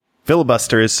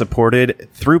Filibuster is supported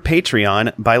through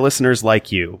Patreon by listeners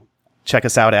like you. Check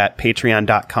us out at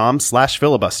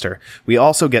patreon.com/filibuster. We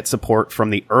also get support from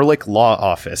the Ehrlich Law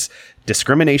Office,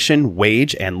 discrimination,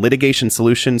 wage, and litigation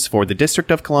solutions for the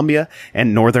District of Columbia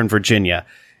and Northern Virginia.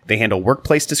 They handle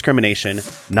workplace discrimination,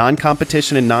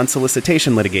 non-competition and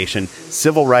non-solicitation litigation,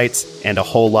 civil rights, and a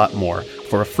whole lot more.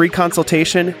 For a free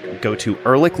consultation, go to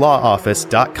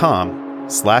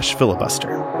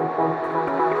ehrlichlawoffice.com/filibuster.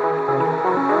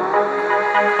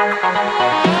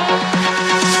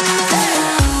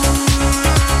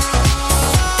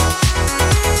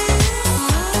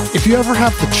 If you ever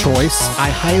have the choice, I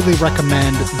highly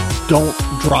recommend don't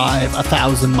drive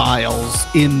 1,000 miles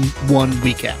in one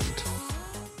weekend.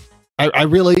 I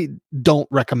really don't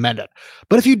recommend it.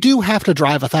 But if you do have to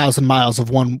drive 1,000 miles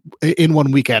in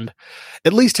one weekend,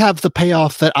 at least have the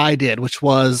payoff that I did, which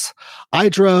was I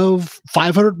drove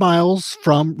 500 miles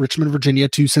from Richmond, Virginia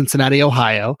to Cincinnati,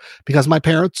 Ohio, because my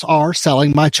parents are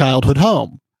selling my childhood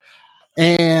home.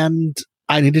 And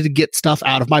I needed to get stuff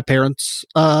out of my parents'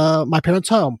 home.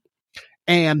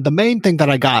 And the main thing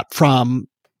that I got from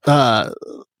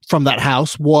that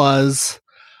house was,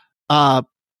 my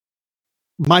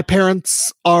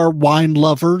parents are wine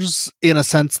lovers in a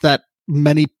sense that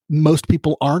most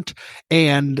people aren't,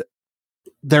 and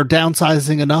they're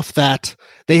downsizing enough that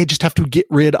they just have to get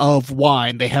rid of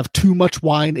wine. They have too much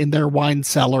wine in their wine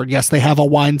cellar. Yes, they have a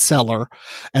wine cellar.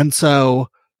 And so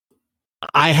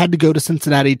I had to go to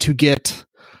Cincinnati to get,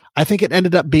 I think it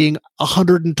ended up being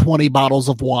 120 bottles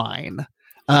of wine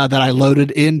that I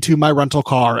loaded into my rental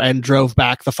car and drove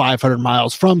back the 500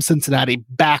 miles from Cincinnati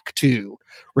back to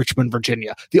Richmond,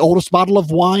 Virginia. The oldest bottle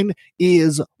of wine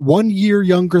is 1 year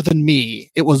younger than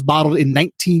me. It was bottled in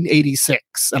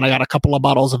 1986, and I got a couple of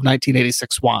bottles of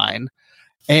 1986 wine.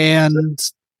 And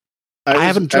I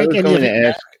haven't drank any of it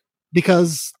yet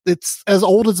because it's as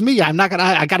old as me. I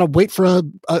got to wait for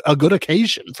a good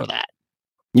occasion for that.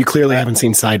 You clearly haven't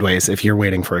seen Sideways if you're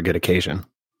waiting for a good occasion.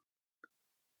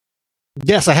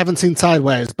 Yes, I haven't seen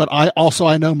Sideways, but I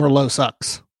know Merlot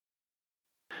sucks.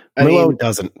 Merlot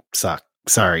doesn't suck.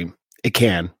 Sorry. It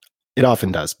can. It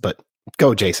often does, but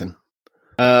go, Jason.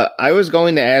 I was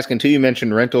going to ask, until you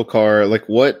mentioned rental car, like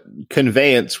what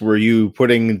conveyance were you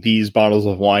putting these bottles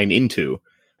of wine into?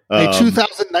 A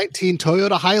 2019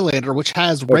 Toyota Highlander, which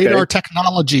has radar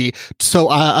technology. So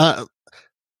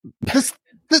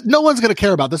no one's going to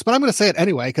care about this, but I'm going to say it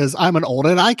anyway because I'm an old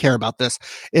and I care about this.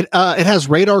 It has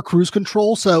radar cruise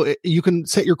control, so you can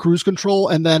set your cruise control,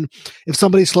 and then if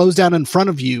somebody slows down in front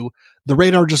of you, the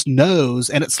radar just knows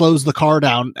and it slows the car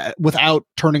down without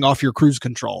turning off your cruise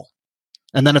control.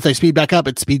 And then if they speed back up,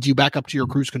 it speeds you back up to your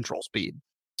cruise control speed.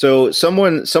 So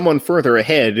someone further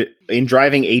ahead in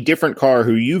driving a different car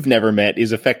who you've never met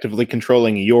is effectively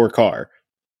controlling your car.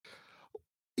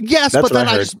 Yes, but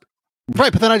then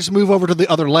but then I just move over to the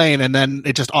other lane and then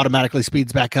it just automatically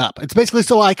speeds back up. It's basically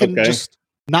so I can just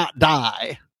not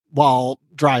die while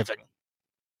driving.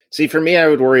 See, for me, I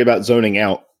would worry about zoning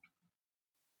out.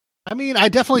 I mean, I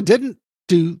definitely didn't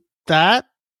do that.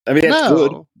 I mean, that's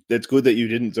good. It's good that you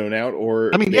didn't zone out.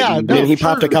 Or I mean, he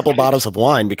popped a couple bottles of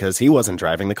wine because he wasn't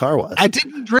driving, the car was. I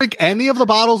didn't drink any of the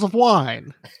bottles of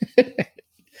wine.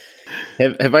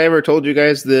 Have I ever told you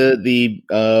guys the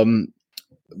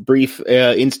brief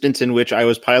instance in which I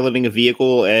was piloting a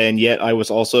vehicle and yet I was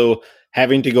also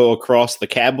having to go across the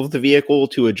cab of the vehicle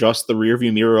to adjust the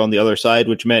rearview mirror on the other side,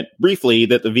 which meant briefly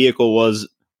that the vehicle was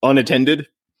unattended.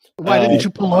 Why didn't you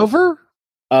pull over?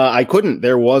 I couldn't.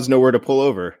 There was nowhere to pull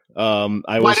over. Why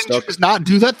didn't you just not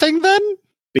do that thing then?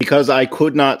 Because I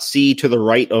could not see to the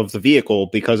right of the vehicle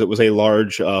because it was a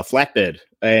large flatbed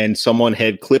and someone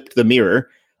had clipped the mirror,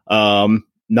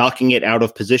 knocking it out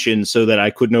of position so that I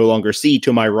could no longer see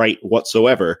to my right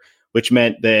whatsoever, which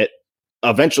meant that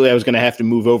eventually I was going to have to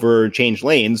move over and change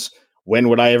lanes. When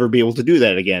would I ever be able to do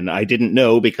that again? I didn't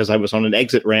know because I was on an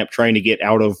exit ramp trying to get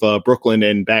out of Brooklyn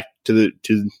and back to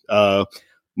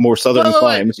more southern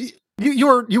climes.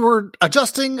 You were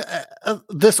adjusting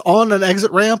this on an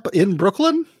exit ramp in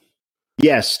Brooklyn?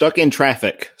 Yes, stuck in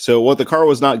traffic. So the car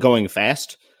was not going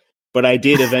fast, but I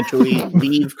did eventually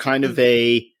leave kind of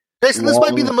a... Jason, this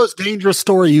might be the most dangerous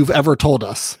story you've ever told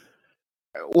us.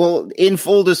 Well, in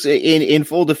full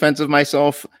defense of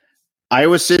myself, I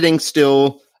was sitting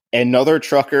still. Another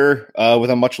trucker with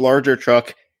a much larger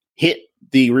truck hit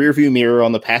the rearview mirror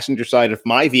on the passenger side of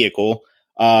my vehicle,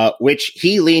 which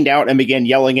he leaned out and began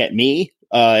yelling at me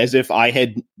as if I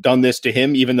had done this to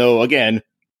him, even though, again,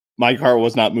 my car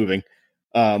was not moving.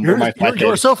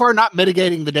 You're so far not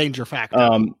mitigating the danger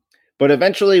factor. But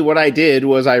eventually what I did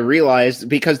was I realized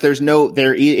because it's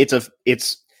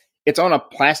it's on a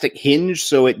plastic hinge,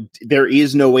 so there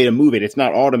is no way to move it. It's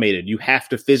not automated. You have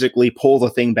to physically pull the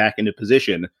thing back into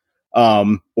position,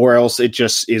 or else it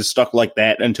just is stuck like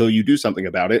that until you do something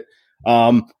about it.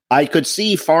 I could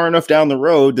see far enough down the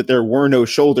road that there were no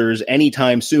shoulders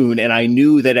anytime soon, and I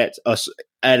knew that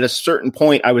at a certain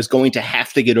point I was going to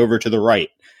have to get over to the right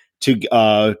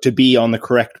to be on the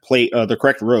correct the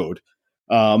correct road.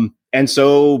 And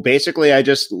so basically I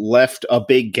just left a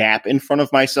big gap in front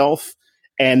of myself.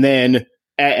 And then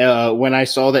when I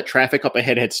saw that traffic up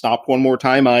ahead had stopped one more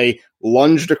time, I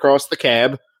lunged across the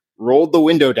cab, rolled the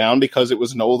window down because it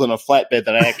was an old enough flatbed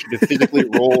that I actually physically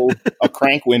rolled a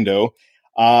crank window,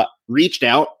 reached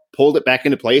out, pulled it back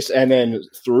into place, and then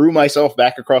threw myself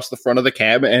back across the front of the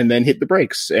cab and then hit the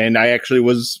brakes. And I actually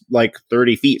was like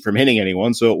 30 feet from hitting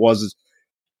anyone. So it was,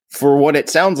 for what it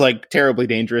sounds like, terribly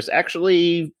dangerous.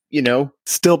 Actually,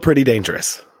 still pretty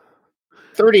dangerous.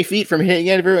 30 feet from hitting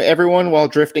everyone while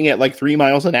drifting at like 3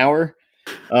 miles an hour.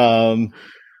 So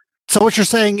what you're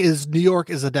saying is New York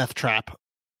is a death trap.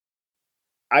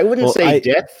 I wouldn't say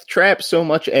death trap so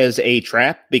much as a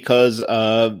trap, because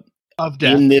of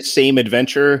death. In this same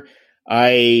adventure,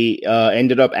 I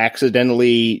ended up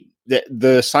accidentally,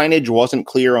 the signage wasn't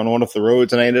clear on one of the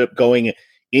roads, and I ended up going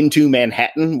into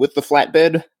Manhattan with the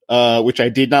flatbed, which I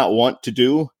did not want to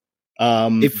do.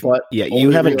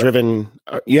 You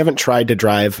haven't tried to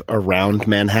drive around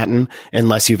Manhattan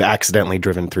unless you've accidentally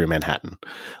driven through Manhattan.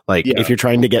 If you're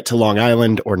trying to get to Long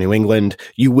Island or New England,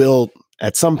 you will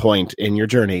at some point in your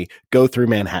journey go through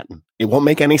Manhattan. It won't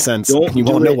make any sense. You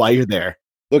won't know why you're there.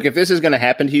 Look, if this is going to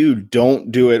happen to you,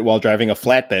 don't do it while driving a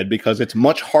flatbed, because it's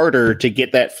much harder to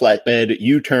get that flatbed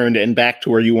U-turned and back to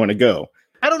where you want to go.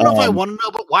 I don't know if I want to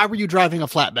know, but why were you driving a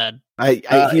flatbed?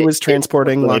 He was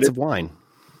transporting lots of wine.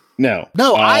 No,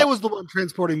 I was the one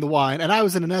transporting the wine, and I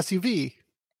was in an SUV.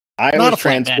 I was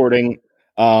transporting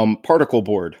particle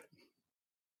board.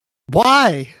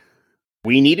 Why?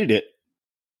 We needed it.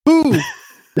 Who?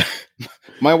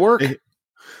 My work.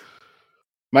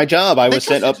 My job. I was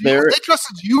sent up there. They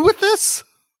trusted you with this?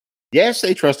 Yes,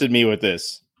 they trusted me with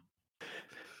this.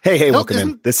 Hey, welcome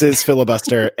in. This is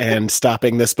Filibuster and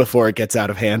Stopping This Before It Gets Out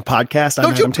of Hand podcast.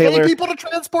 I'm Adam Taylor. Don't you pay people to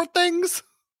transport things?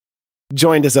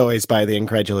 Joined as always by the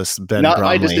incredulous Ben Not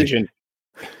Bromley. my decision.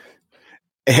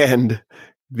 And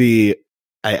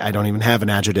I don't even have an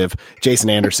adjective, Jason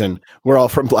Anderson. We're all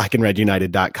from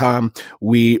blackandredunited.com.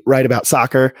 We write about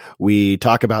soccer. We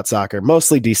talk about soccer,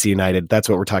 mostly DC United. That's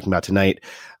what we're talking about tonight.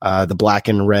 The Black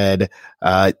and Red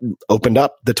opened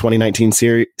up the 2019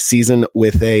 season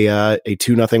with a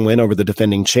 2-0 win over the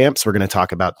defending champs. We're going to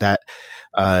talk about that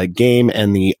game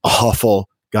and the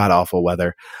god-awful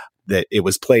weather that it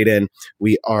was played in.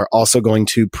 We are also going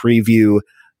to preview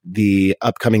the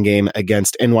upcoming game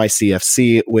against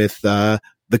NYCFC with the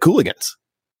Cooligans,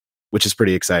 which is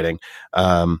pretty exciting.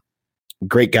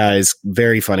 Great guys,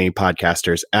 very funny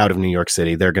podcasters out of New York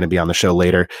City. They're going to be on the show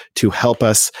later to help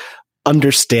us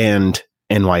understand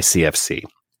NYCFC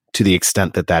to the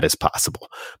extent that that is possible.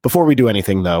 Before we do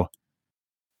anything, though,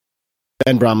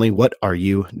 Ben Bromley, what are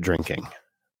you drinking?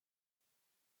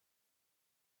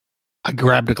 I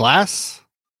grabbed a glass.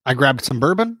 I grabbed some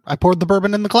bourbon. I poured the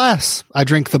bourbon in the glass. I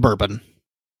drink the bourbon.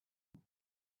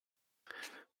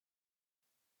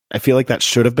 I feel like that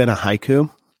should have been a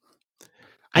haiku.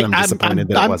 I'm disappointed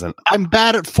that it wasn't. I'm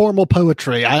bad at formal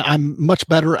poetry. I'm much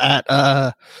better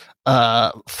at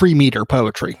free meter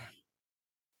poetry.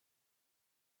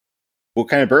 What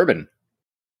kind of bourbon?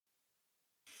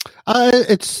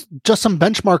 It's just some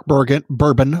benchmark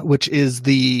bourbon, which is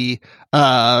the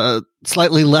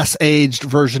slightly less aged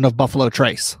version of Buffalo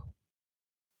Trace.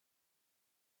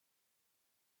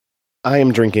 I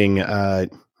am drinking,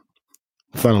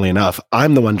 funnily enough,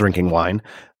 I'm the one drinking wine,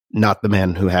 not the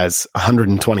man who has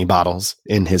 120 bottles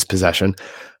in his possession.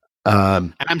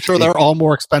 And I'm sure they're all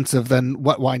more expensive than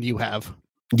what wine you have.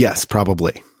 Yes,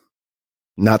 probably.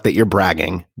 Not that you're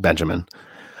bragging, Benjamin.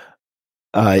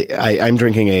 I'm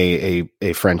drinking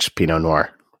a French Pinot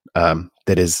Noir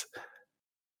that is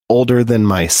older than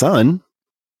my son.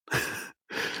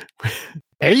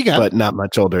 There you go. But not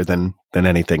much older than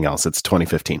anything else. It's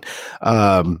 2015.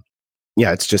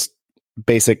 It's just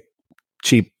basic,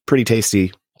 cheap, pretty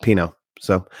tasty Pinot.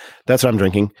 So that's what I'm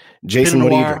drinking. Jason,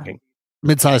 what are you drinking?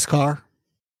 Mid-sized car.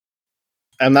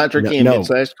 I'm not drinking a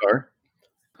mid-sized car.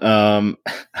 I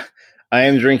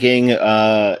am drinking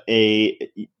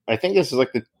I think this is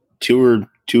like the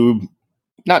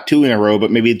not two in a row,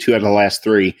 but maybe 2 out of the last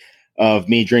 3 of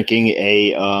me drinking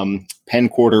a Penn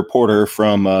Quarter Porter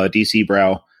from DC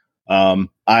Brau.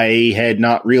 I had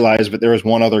not realized, but there was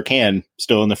one other can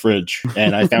still in the fridge,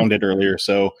 and I found it earlier.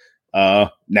 So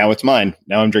Now it's mine.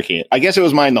 Now I'm drinking it. I guess it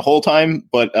was mine the whole time,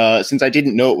 but since I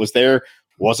didn't know it was there,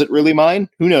 was it really mine?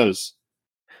 Who knows?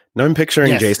 Now I'm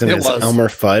picturing Yes, Jason it as was. Elmer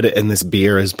Fudd and this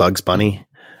beer is Bugs Bunny.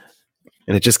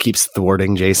 And it just keeps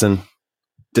thwarting Jason,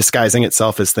 disguising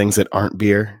itself as things that aren't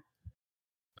beer.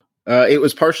 It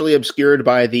was partially obscured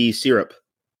by the syrup.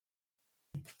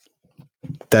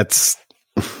 That's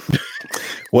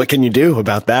what can you do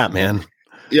about that, man?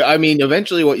 Yeah, I mean,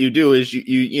 eventually what you do is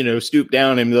you stoop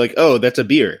down and be like, oh, that's a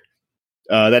beer.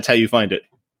 That's how you find it.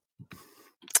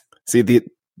 See,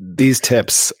 these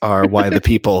tips are why the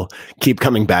people keep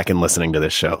coming back and listening to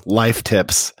this show. Life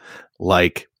tips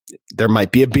like there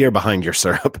might be a beer behind your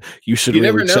syrup. You should You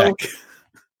really never know. check.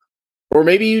 Or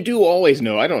maybe you do always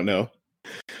know. I don't know.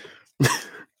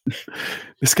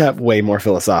 This got way more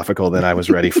philosophical than I was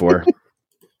ready for.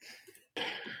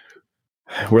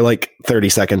 We're like 30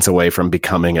 seconds away from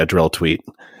becoming a drill tweet.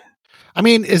 I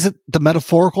mean, is it the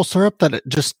metaphorical syrup that it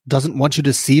just doesn't want you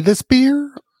to see this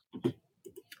beer?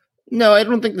 No, I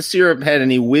don't think the syrup had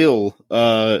any will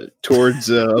towards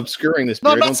obscuring this beer.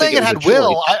 No, I'm I don't not saying think it had was a choice.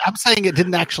 will. I'm saying it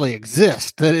didn't actually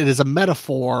exist. That it is a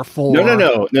metaphor for.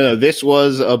 No. This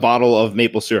was a bottle of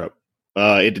maple syrup.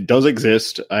 It does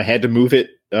exist. I had to move it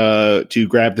to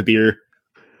grab the beer.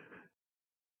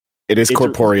 It is It's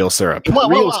corporeal syrup. Well,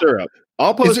 Real syrup.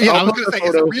 I'll Is post. it, I I'll was post going to a say,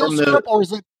 is photo it real from syrup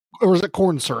or is it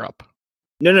corn syrup?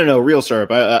 No, real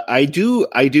syrup. I do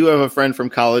have a friend from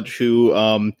college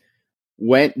who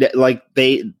went like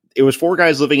it was 4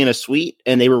 guys living in a suite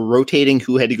and they were rotating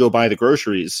who had to go buy the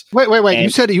groceries. Wait. And- You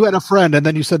said you had a friend and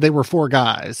then you said they were 4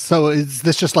 guys. So is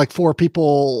this just like 4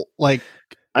 people like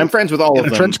I'm friends with all in of a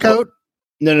them. trench coat?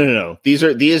 No.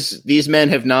 These men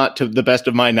have not, to the best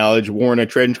of my knowledge, worn a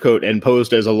trench coat and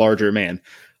posed as a larger man.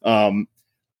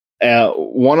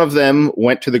 One of them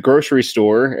went to the grocery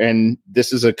store, and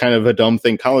this is a kind of a dumb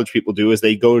thing college people do, is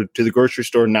they go to the grocery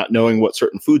store not knowing what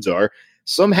certain foods are.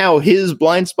 Somehow his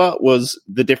blind spot was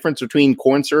the difference between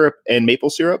corn syrup and maple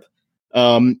syrup.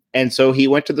 And so he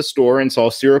went to the store and saw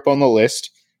syrup on the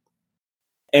list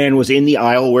and was in the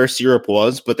aisle where syrup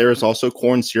was, but there is also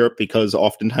corn syrup because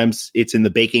oftentimes it's in the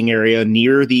baking area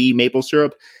near the maple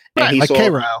syrup. And Right, he like saw,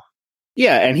 K-Row.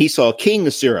 yeah, and he saw King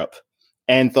syrup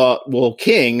and thought, well,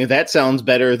 King, that sounds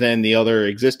better than the other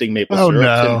existing maple Oh, syrups.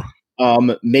 no.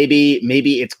 And, maybe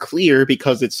it's clear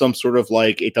because it's some sort of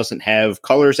like, it doesn't have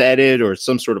colors added or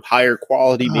some sort of higher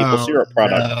quality maple syrup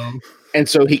product. No. And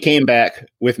so he came back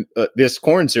with this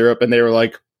corn syrup, and they were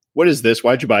like, what is this?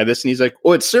 Why'd you buy this? And he's like,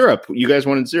 oh, it's syrup. You guys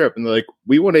wanted syrup. And they're like,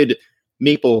 we wanted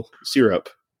maple syrup.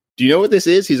 Do you know what this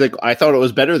is? He's like, I thought it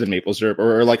was better than maple syrup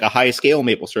or like a high scale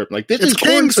maple syrup. I'm like, this It's is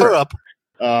corn King syrup.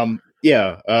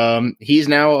 He's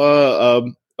now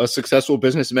a successful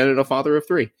businessman and a father of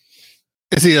 3.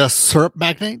 Is he a syrup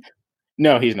magnate?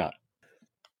 No, he's not.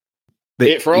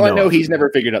 They- For all you I know, know, he's never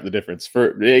figured out the difference.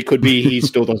 It could be he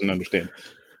still doesn't understand.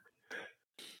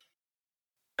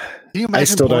 Do you imagine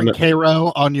still pouring don't-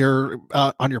 K-Row on your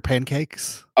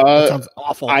pancakes? That sounds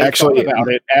awful. I Actually, thought about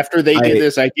it after they did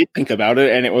this. I did think about it,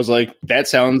 and it was like, that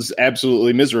sounds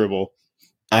absolutely miserable.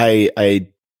 I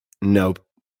know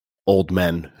old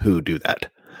men who do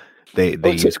that. They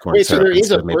use corn Wait, so syrup there is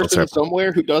instead a of maple person syrup.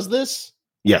 somewhere who does this?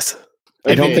 Yes.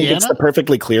 I don't think it's Indiana? the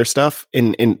perfectly clear stuff.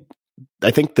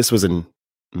 I think this was in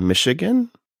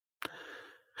Michigan.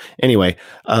 Anyway,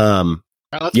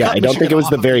 Let's yeah, cut I don't think Michigan it was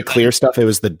off the of very the clear stuff. It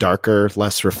was the darker,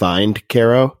 less refined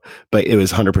Caro, but it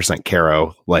was 100%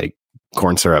 Caro, like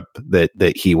corn syrup that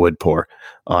he would pour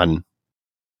on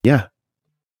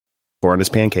his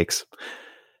pancakes.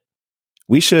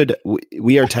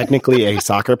 We are technically a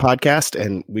soccer podcast,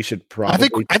 and we should probably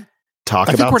talk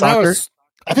I think about we're now soccer.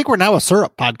 I think we're now a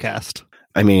syrup podcast.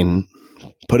 I mean,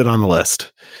 put it on the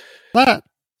list. But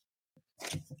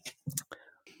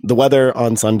The weather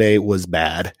on Sunday was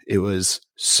bad. It was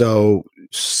so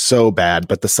bad,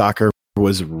 but the soccer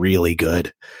was really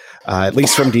good. At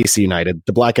least from DC United.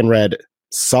 The Black and Red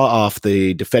saw off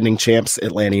the defending champs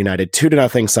Atlanta United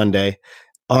 2-0 Sunday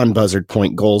on buzzard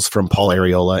point goals from Paul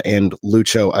Areola and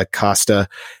Lucho Acosta.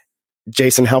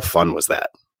 Jason, how fun was that?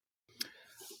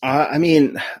 I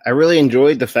mean, I really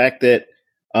enjoyed the fact that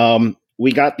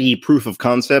we got the proof of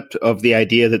concept of the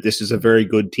idea that this is a very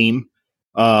good team.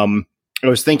 I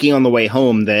was thinking on the way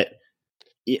home that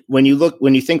when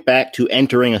you think back to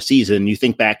entering a season, you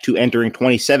think back to entering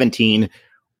 2017,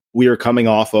 we were coming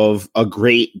off of a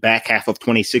great back half of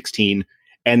 2016,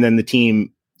 and then the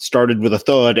team started with a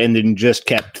thud and then just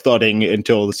kept thudding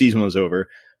until the season was over.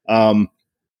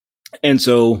 And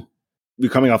so we're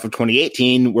coming off of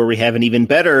 2018, where we have an even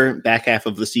better back half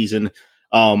of the season.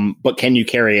 But can you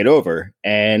carry it over?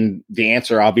 And the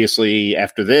answer, obviously,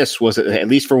 after this was, at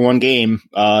least for one game,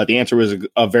 the answer was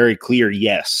a very clear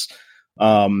yes.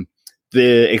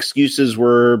 The excuses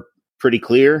were pretty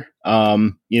clear.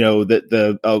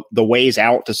 The ways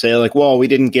out to say, like, well, we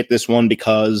didn't get this one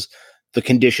because the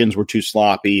conditions were too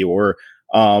sloppy, or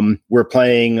we're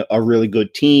playing a really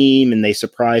good team and they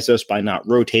surprised us by not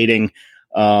rotating.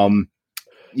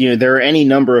 There are any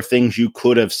number of things you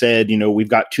could have said. We've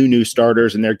got 2 new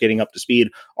starters and they're getting up to speed.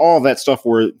 All of that stuff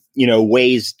were,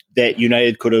 ways that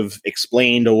United could have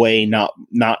explained away not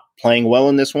playing well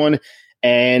in this one.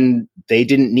 And they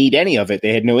didn't need any of it.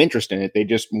 They had no interest in it. They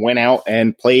just went out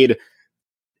and played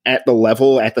at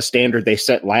the standard they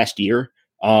set last year.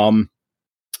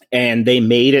 And they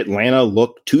made Atlanta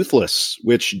look toothless,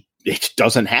 which it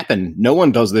doesn't happen. No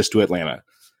one does this to Atlanta.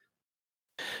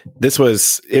 It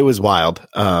was wild.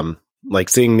 Like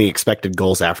seeing the expected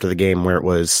goals after the game, where it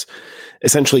was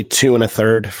essentially 2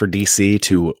 1/3 for DC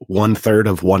to 1/3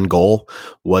 of 1 goal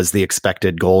was the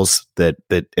expected goals that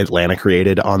Atlanta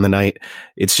created on the night.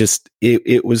 It's just,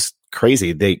 it was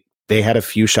crazy. They had a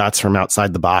few shots from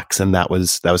outside the box, and that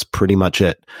was pretty much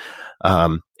it.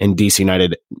 And DC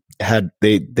United had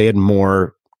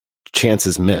more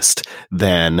chances missed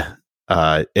than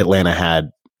Atlanta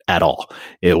had at all.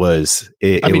 It was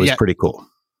pretty cool.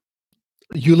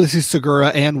 Ulysses Segura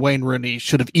and Wayne Rooney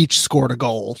should have each scored a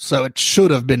goal, so it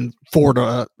should have been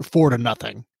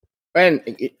 4-0.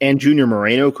 And Junior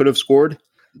Moreno could have scored.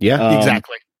 Yeah,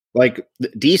 exactly. Like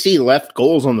DC left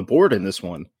goals on the board in this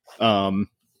one, and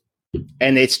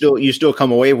you still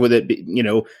come away with it,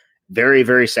 very,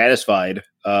 very satisfied.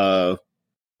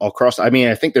 Across,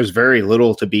 I think there's very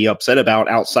little to be upset about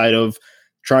outside of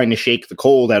trying to shake the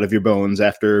cold out of your bones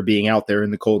after being out there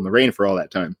in the cold and the rain for all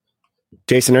that time.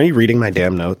 Jason, are you reading my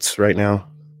damn notes right now?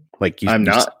 Like I'm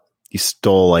not. You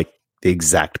stole like the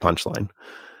exact punchline.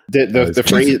 Did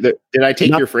I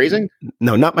take your phrasing?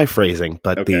 No, not my phrasing,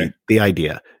 but okay. the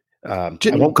idea. I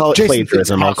won't call it Jason,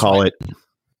 plagiarism. I'll call it.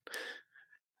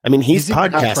 He's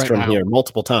podcast right from now. Here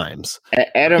multiple times.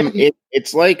 Adam,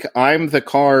 it's like I'm the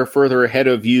car further ahead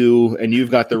of you, and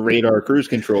you've got the radar cruise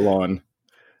control on,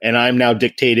 and I'm now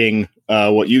dictating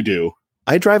what you do.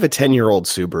 I drive a 10-year-old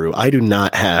Subaru. I do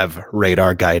not have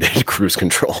radar guided cruise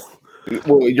control.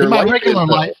 Well, in my regular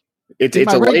life, it's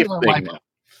a life thing.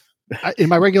 In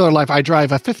my regular life, I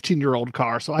drive a 15-year-old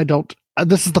car, so I don't.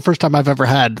 This is the first time I've ever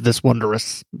had this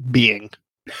wondrous being.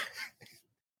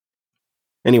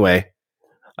 Anyway,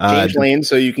 change lanes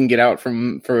so you can get out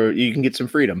you can get some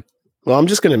freedom. Well, I'm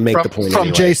just going to make the point from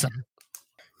anyway. Jason.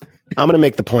 I'm going to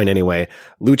make the point anyway.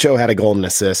 Lucho had a golden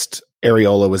assist.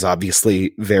 Areola was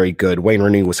obviously very good. Wayne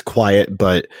Rooney was quiet,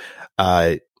 but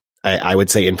I would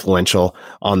say influential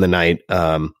on the night,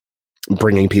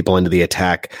 bringing people into the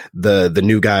attack. The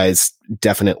new guys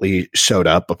definitely showed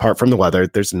up. Apart from the weather,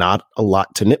 there's not a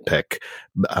lot to nitpick.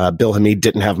 Bill Hamid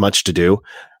didn't have much to do,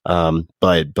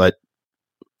 but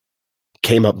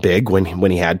came up big when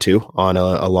he had to on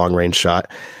a long range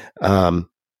shot.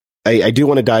 I do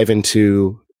want to dive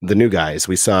into the new guys.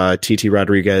 We saw Titi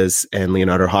Rodriguez and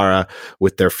Leonardo Jara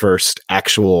with their first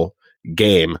actual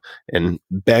game. And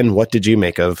Ben, what did you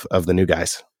make of the new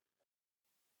guys?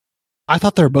 I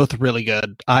thought they were both really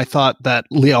good. I thought that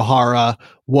Leo Jara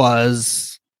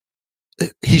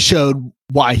he showed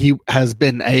why he has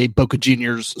been a Boca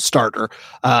Juniors starter.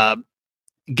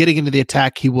 Getting into the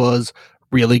attack, he was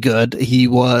really good. He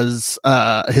was,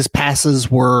 his passes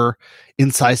were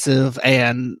incisive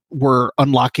and were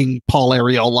unlocking Paul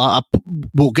Areola up.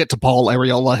 We'll get to Paul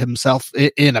Areola himself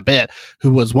in a bit,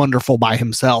 who was wonderful by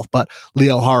himself, but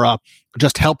Leo Jara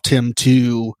just helped him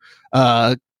to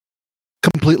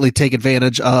completely take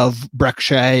advantage of Brek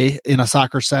Shea in a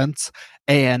soccer sense.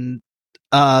 And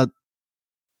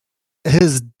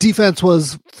his defense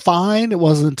was fine. It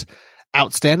wasn't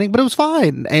outstanding, but it was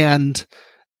fine. And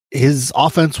his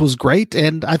offense was great.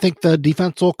 And I think the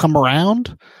defense will come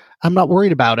around. I'm not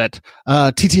worried about it.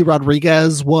 Titi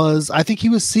Rodriguez I think he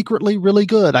was secretly really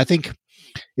good. I think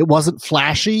it wasn't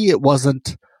flashy. It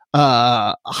wasn't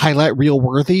highlight reel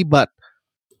worthy, but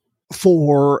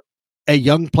for a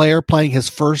young player playing his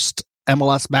first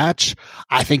MLS match,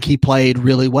 I think he played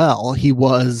really well. He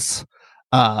was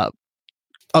a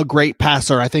great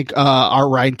passer. I think our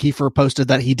Ryan Kiefer posted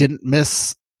that he didn't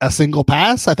miss a single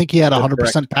pass. I think he had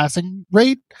 100% passing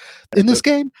rate in this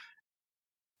game.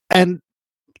 And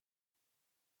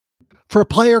for a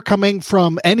player coming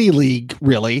from any league,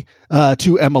 really,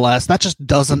 to MLS, that just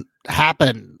doesn't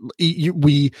happen.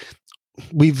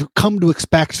 We've come to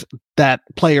expect that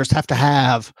players have to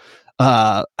have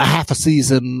a half a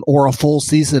season or a full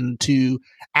season to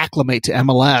acclimate to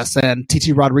MLS, and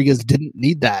TT Rodriguez didn't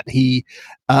need that. He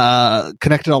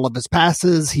connected all of his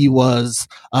passes. He was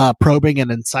probing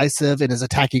and incisive in his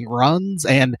attacking runs,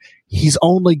 and he's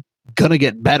only gonna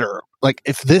get better. Like,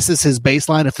 if this is his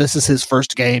baseline, if this is his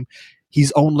first game,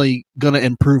 he's only gonna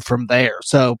improve from there.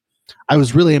 So I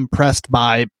was really impressed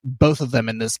by both of them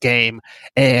in this game,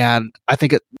 and I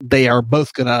think they are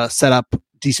both gonna set up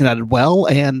DC United well,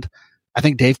 and I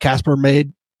think Dave Casper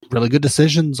made really good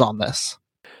decisions on this.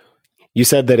 You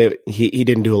said that he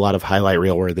didn't do a lot of highlight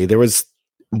reel worthy. There was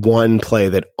one play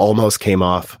that almost came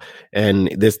off, and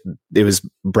it was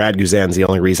Brad Guzan's the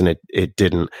only reason it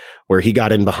didn't, where he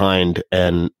got in behind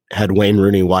and had Wayne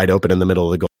Rooney wide open in the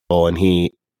middle of the goal, and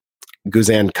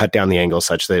Guzan cut down the angle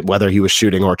such that whether he was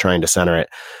shooting or trying to center it,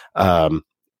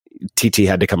 TT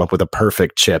had to come up with a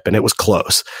perfect chip, and it was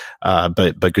close.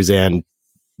 But Guzan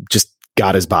just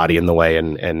got his body in the way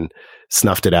and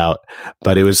snuffed it out.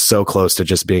 But it was so close to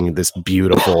just being this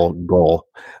beautiful goal.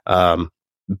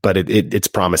 But it's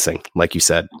promising, like you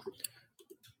said.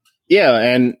 Yeah,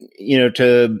 and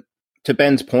to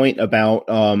Ben's point about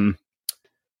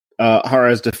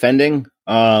Jara's defending,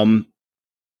 on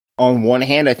one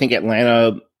hand, I think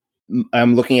Atlanta,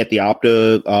 I'm looking at the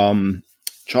Opta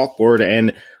chalkboard,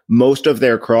 and most of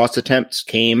their cross attempts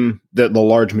came, the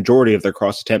large majority of their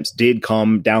cross attempts did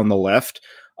come down the left.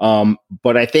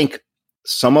 But I think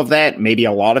some of that, maybe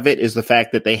a lot of it, is the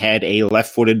fact that they had a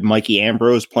left-footed Mikey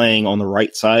Ambrose playing on the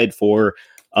right side for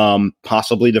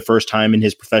possibly the first time in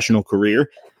his professional career,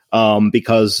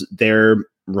 because their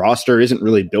roster isn't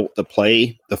really built to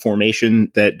play the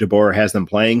formation that DeBoer has them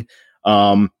playing.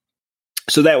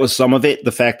 So that was some of it,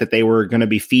 the fact that they were going to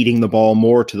be feeding the ball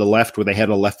more to the left where they had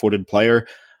a left-footed player.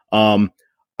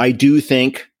 I do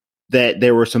think that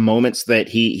there were some moments that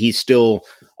he still,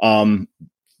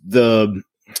 the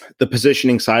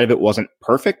positioning side of it wasn't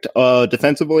perfect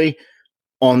defensively.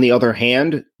 On the other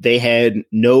hand, they had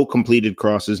no completed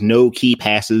crosses, no key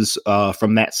passes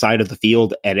from that side of the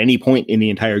field at any point in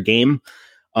the entire game.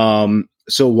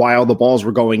 So while the balls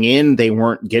were going in, they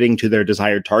weren't getting to their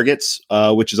desired targets,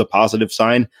 which is a positive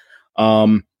sign.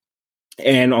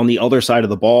 And on the other side of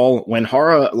the ball, when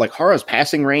Jara's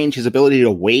passing range, his ability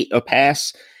to weight a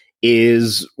pass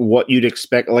is what you'd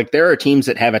expect. Like, there are teams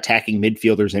that have attacking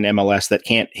midfielders in MLS that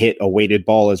can't hit a weighted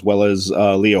ball as well as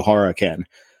Leo Jara can,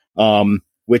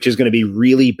 which is going to be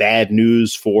really bad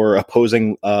news for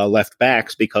opposing left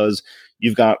backs, because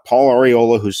you've got Paul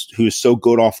Arriola, who's so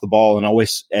good off the ball and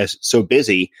always so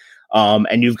busy,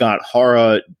 and you've got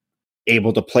Jara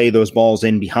able to play those balls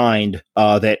in behind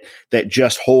that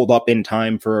just hold up in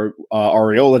time for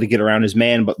Arriola to get around his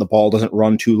man, but the ball doesn't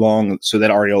run too long so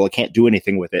that Arriola can't do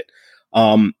anything with it.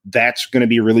 That's going to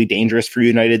be really dangerous for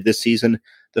United this season.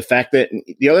 The fact that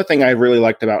the other thing I really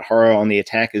liked about Jara on the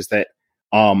attack is that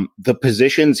the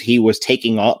positions he was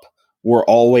taking up were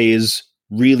always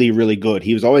really, really good.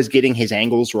 He was always getting his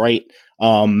angles right,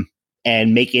 and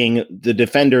making the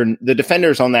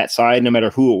defenders on that side, no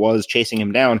matter who it was chasing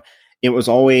him down, it was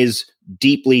always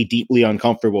deeply, deeply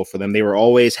uncomfortable for them. They were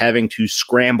always having to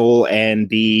scramble and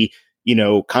be,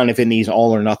 kind of in these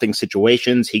all or nothing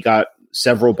situations. He got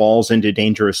several balls into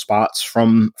dangerous spots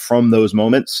from those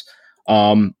moments.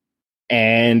 I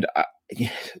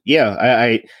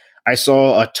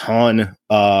saw a ton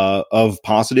of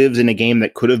positives in a game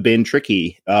that could have been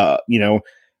tricky. The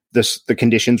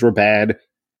conditions were bad.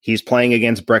 He's playing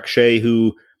against Brek Shea,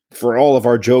 who, for all of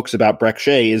our jokes about Brek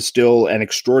Shea, is still an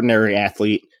extraordinary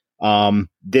athlete.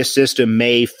 This system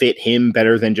may fit him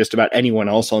better than just about anyone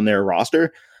else on their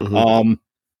roster. Mm-hmm.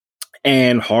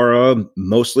 And Jara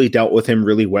mostly dealt with him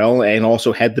really well, and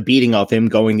also had the beating of him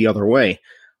going the other way.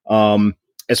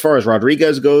 As far as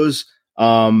Rodriguez goes,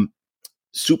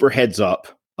 super heads up.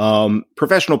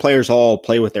 Professional players all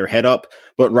play with their head up,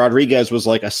 but Rodriguez was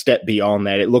like a step beyond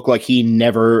that. It looked like he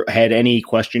never had any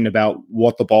question about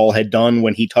what the ball had done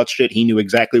when he touched it. He knew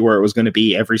exactly where it was going to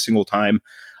be every single time.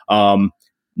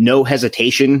 No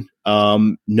hesitation,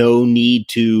 no need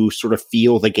to sort of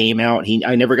feel the game out.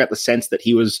 I never got the sense that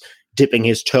he was dipping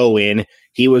his toe in.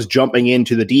 He was jumping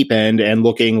into the deep end and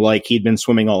looking like he'd been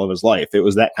swimming all of his life. It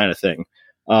was that kind of thing.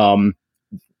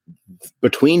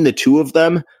 Between the two of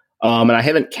them, and I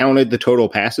haven't counted the total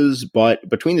passes, but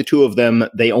between the two of them,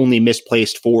 they only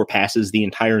misplaced 4 passes the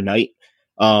entire night.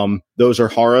 Those are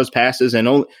Jara's passes, and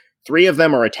only 3 of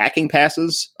them are attacking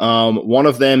passes. One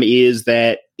of them is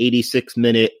that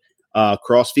 86-minute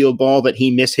crossfield ball that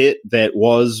he mishit that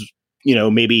was,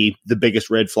 maybe the biggest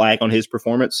red flag on his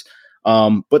performance.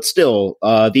 But still,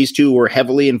 these two were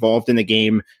heavily involved in the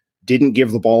game, didn't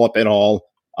give the ball up at all.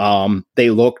 They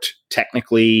looked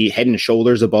technically head and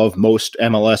shoulders above most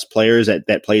MLS players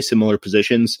that play similar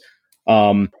positions.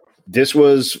 This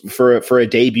was for a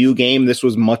debut game. This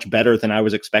was much better than I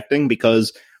was expecting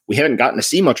because we haven't gotten to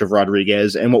see much of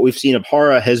Rodriguez, and what we've seen of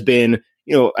Jara has been,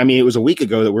 it was a week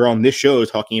ago that we were on this show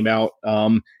talking about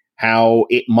how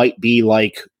it might be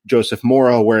like Joseph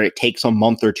Mora, where it takes a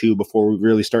month or two before we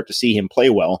really start to see him play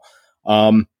well.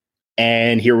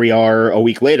 And here we are a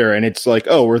week later, and it's like,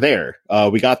 oh, we're there.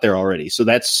 We got there already. So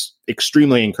that's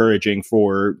extremely encouraging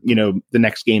for, the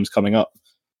next games coming up.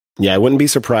 Yeah, I wouldn't be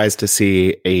surprised to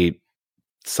see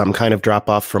some kind of drop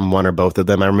off from one or both of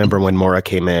them. I remember when Mora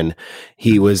came in,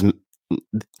 he was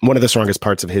one of the strongest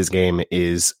parts of his game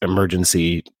is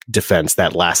emergency defense,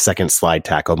 that last second slide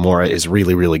tackle. Mora is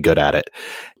really, really good at it.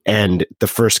 And the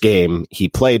first game he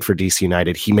played for DC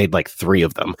United, he made like 3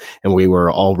 of them. And we were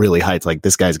all really hyped, like,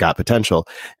 this guy's got potential.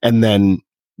 And then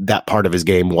that part of his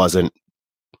game wasn't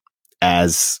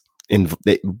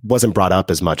it wasn't brought up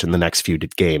as much in the next few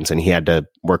games. And he had to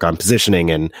work on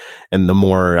positioning and the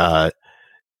more,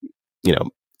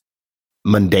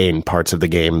 mundane parts of the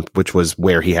game, which was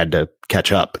where he had to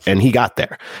catch up, and he got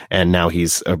there. And now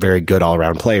he's a very good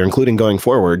all-around player, including going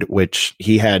forward, which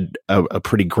he had a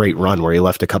pretty great run where he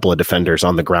left a couple of defenders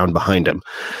on the ground behind him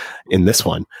in this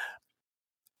one.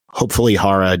 Hopefully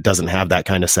Jara doesn't have that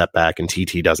kind of setback and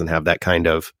TT doesn't have that kind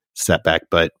of setback,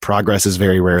 but progress is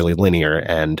very rarely linear,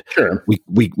 and sure,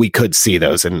 we could see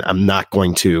those. And I'm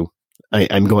going to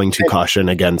caution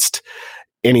against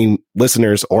any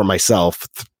listeners or myself,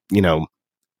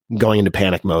 going into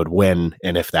panic mode when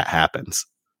and if that happens.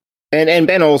 And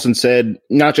Ben Olsen said,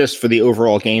 not just for the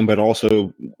overall game, but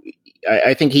also,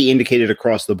 I think he indicated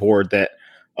across the board that,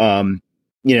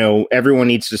 everyone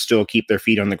needs to still keep their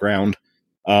feet on the ground.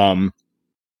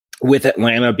 With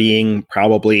Atlanta being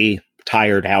probably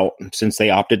tired out since they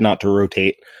opted not to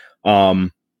rotate,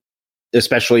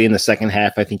 especially in the second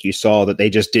half, I think you saw that they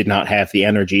just did not have the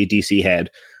energy DC had.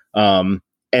 And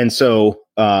so,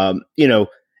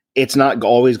 it's not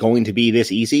always going to be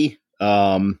this easy.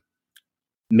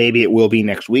 Maybe it will be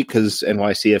next week because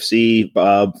NYCFC,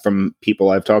 from people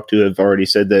I've talked to, have already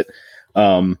said that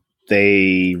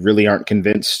they really aren't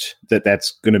convinced that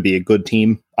that's going to be a good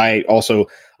team. I'll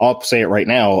say it right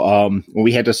now. When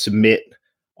we had to submit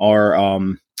our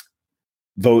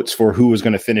votes for who was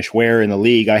going to finish where in the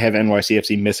league, I have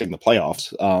NYCFC missing the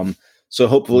playoffs. So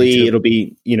hopefully it'll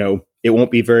be, it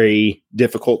won't be very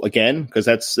difficult again, because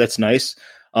that's nice.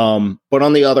 But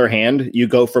on the other hand, you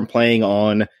go from playing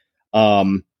on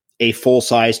a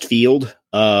full-sized field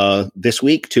this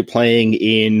week to playing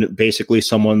in basically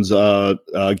someone's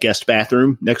guest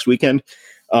bathroom next weekend.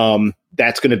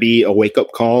 That's going to be a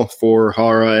wake-up call for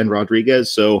Jara and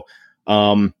Rodriguez. So,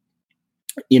 it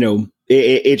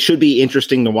should be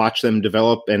interesting to watch them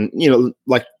develop. And,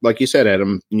 like you said,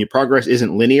 Adam, your progress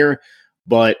isn't linear.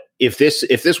 But if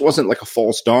this wasn't like a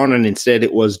false dawn and instead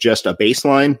it was just a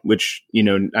baseline, which,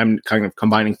 I'm kind of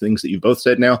combining things that you both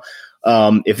said now.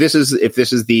 If this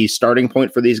is the starting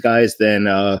point for these guys, then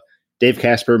Dave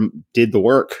Casper did the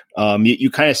work. You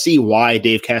kind of see why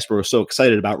Dave Casper was so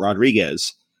excited about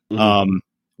Rodriguez,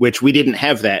 which we didn't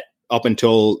have that up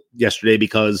until yesterday,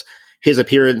 because his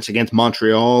appearance against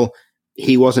Montreal,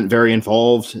 he wasn't very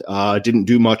involved, didn't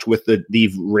do much with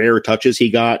the rare touches he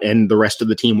got, and the rest of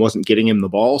the team wasn't getting him the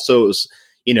ball. So it was,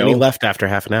 and he left after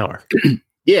half an hour.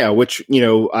 Yeah, which,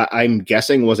 I'm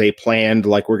guessing was a planned,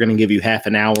 like, we're going to give you half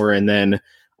an hour and then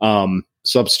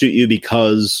substitute you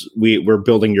because we're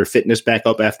building your fitness back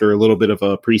up after a little bit of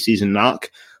a preseason knock.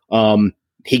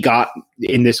 He got,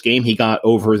 in this game, he got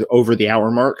over the hour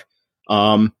mark.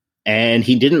 And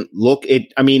he didn't look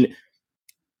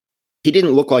he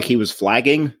didn't look like he was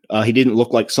flagging. He didn't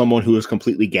look like someone who was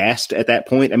completely gassed at that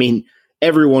point. I mean,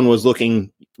 everyone was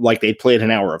looking like they played an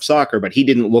hour of soccer, but he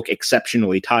didn't look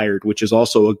exceptionally tired, which is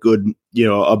also a good,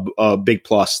 a big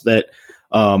plus that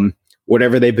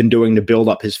whatever they've been doing to build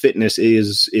up his fitness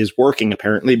is working,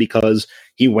 apparently, because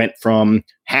he went from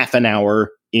half an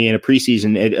hour in a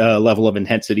preseason level of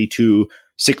intensity to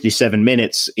 67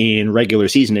 minutes in regular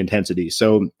season intensity.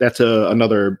 So that's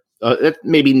another,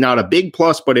 maybe not a big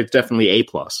plus, but it's definitely a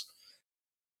plus.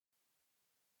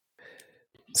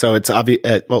 So it's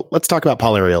obvious. Well, let's talk about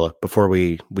Paul Arriola before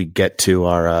we get to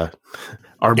our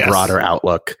yes, broader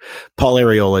outlook. Paul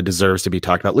Arriola deserves to be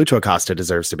talked about. Lucho Acosta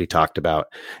deserves to be talked about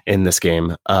in this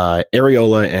game.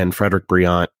 Arriola and Frederick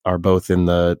Briant are both in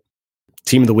the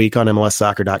team of the week on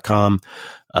MLSsoccer.com.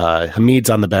 Hamid's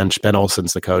on the bench. Ben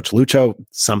Olsen's the coach. Lucho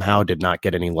somehow did not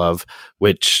get any love,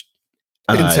 which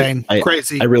Insane.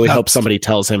 Crazy. I really hope Nuts. somebody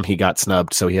tells him he got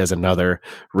snubbed so he has another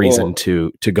reason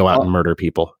to go out and murder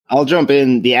people. I'll jump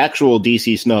in. The actual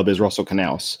DC snub is Russell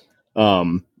Canals.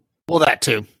 Well, that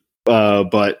too.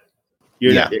 But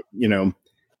you're not,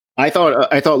 I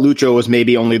thought Lucho was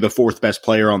maybe only the fourth best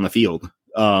player on the field.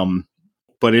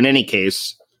 But in any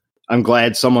case, I'm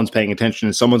glad someone's paying attention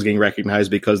and someone's getting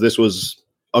recognized because this was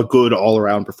a good all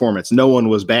around performance. No one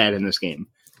was bad in this game.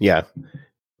 Yeah.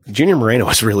 Junior Moreno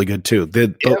was really good too.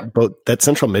 Both that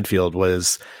central midfield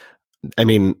was, I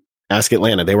mean, ask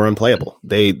Atlanta. They were unplayable.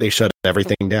 They shut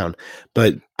everything down.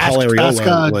 But Paul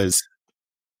Arriola was.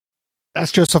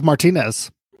 That's Joseph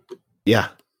Martinez. Yeah.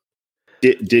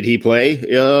 Did he play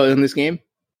in this game?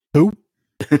 Who?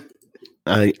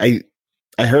 I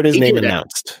heard his name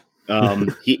announced.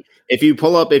 If you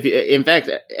pull up, in fact,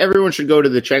 everyone should go to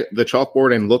the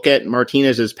chalkboard and look at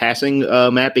Martinez's passing,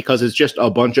 Matt, because it's just a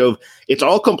bunch of, it's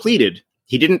all completed.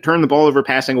 He didn't turn the ball over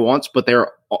passing once, but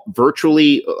they're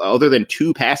virtually, other than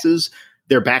two passes,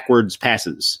 they're backwards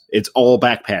passes. It's all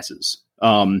back passes,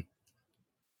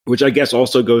 which I guess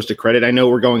also goes to credit. I know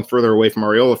we're going further away from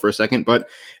Arriola for a second, but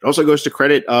it also goes to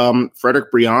credit Frederick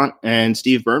Briant and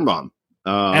Steve Birnbaum.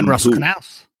 And Russell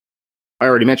Canals. I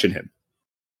already mentioned him.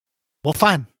 Well,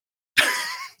 fine.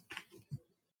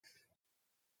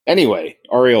 Anyway,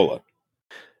 Arriola.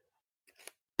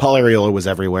 Paul Arriola was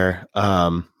everywhere.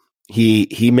 He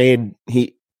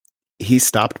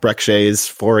stopped Brek Shea's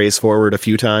forays forward a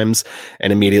few times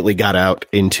and immediately got out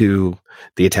into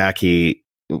the attack. He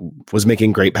was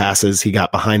making great passes. He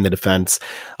got behind the defense.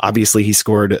 Obviously, he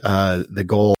scored the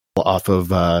goal off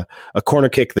of a corner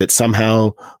kick that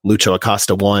somehow Lucho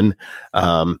Acosta won.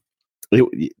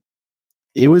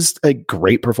 It was a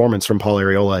great performance from Paul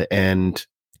Arriola, and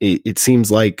it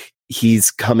seems like he's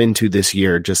come into this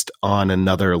year just on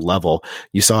another level.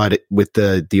 You saw it with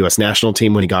the U.S. national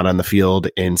team when he got on the field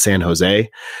in San Jose.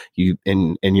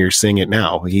 And you're seeing it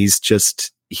now. He's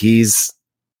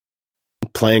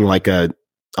playing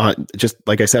just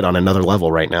like I said, on another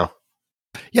level right now.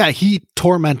 Yeah, he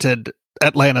tormented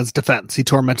Atlanta's defense. He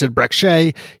tormented Brek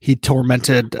Shea. He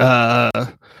tormented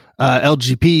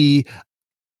LGP.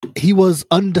 He was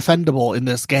undefendable in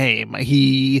this game.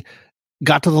 He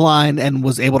got to the line and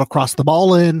was able to cross the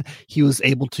ball in. He was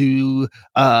able to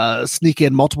sneak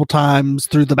in multiple times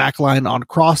through the back line on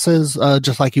crosses,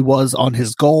 just like he was on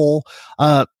his goal.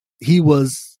 He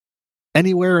was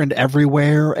anywhere and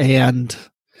everywhere. And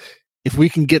if we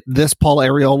can get this Paul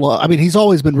Arriola, I mean, he's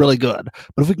always been really good,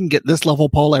 but if we can get this level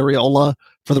Paul Arriola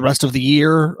for the rest of the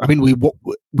year, I mean,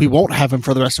 we won't have him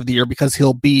for the rest of the year because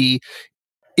he'll be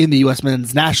in the U.S.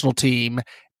 men's national team,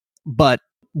 but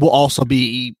will also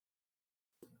be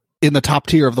in the top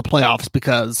tier of the playoffs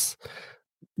because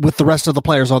with the rest of the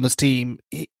players on this team,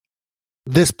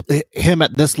 him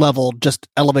at this level just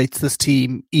elevates this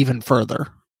team even further.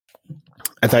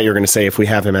 I thought you were going to say if we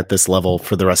have him at this level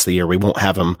for the rest of the year, we won't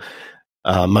have him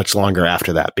much longer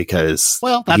after that because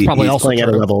that's probably he's also playing true.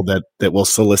 at a level that will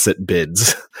solicit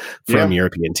bids from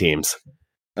European teams.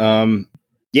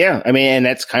 Yeah, I mean, and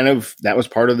that was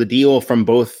part of the deal from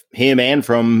both him and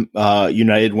from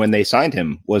United when they signed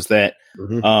him was that,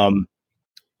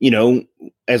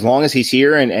 as long as he's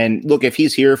here and look, if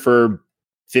he's here for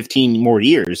 15 more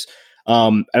years,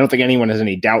 I don't think anyone has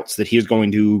any doubts that he's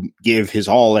going to give his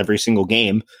all every single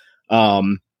game.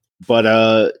 But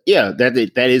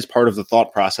that is part of the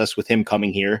thought process with him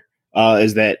coming here,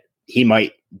 is that he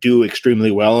might do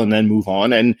extremely well and then move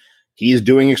on, and he's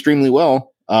doing extremely well.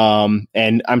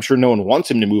 And I'm sure no one wants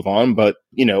him to move on, but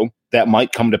that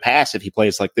might come to pass if he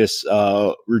plays like this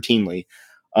routinely.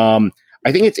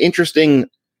 I think it's interesting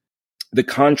the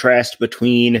contrast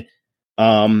between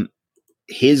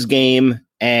his game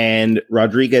and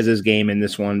Rodriguez's game in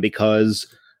this one, because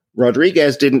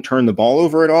Rodriguez didn't turn the ball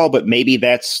over at all, but maybe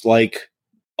that's like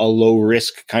a low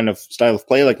risk kind of style of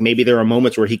play. Like maybe there are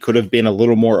moments where he could have been a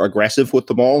little more aggressive with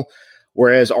the ball,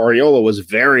 whereas Arriola was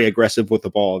very aggressive with the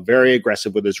ball, very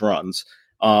aggressive with his runs.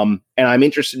 And I'm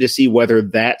interested to see whether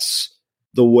that's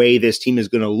the way this team is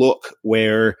going to look,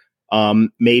 where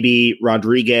maybe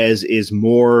Rodriguez is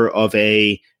more of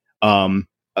a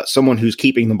someone who's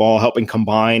keeping the ball, helping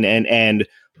combine and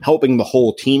helping the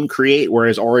whole team create,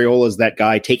 whereas Arriola is that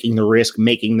guy taking the risk,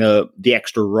 making the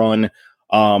extra run,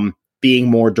 being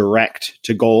more direct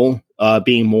to goal,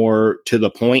 being more to the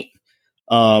point.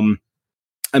 I'm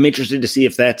interested to see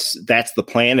if that's the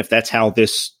plan, if that's how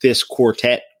this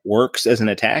quartet works as an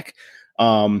attack,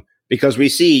 because we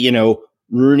see,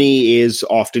 Rooney is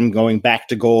often going back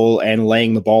to goal and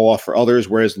laying the ball off for others,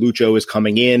 whereas Lucho is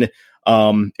coming in.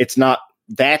 It's not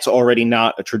that's already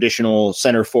not a traditional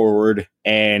center forward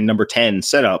and number 10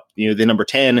 setup. The number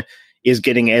 10 is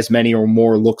getting as many or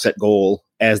more looks at goal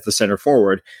as the center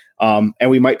forward. And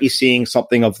we might be seeing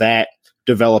something of that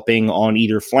developing on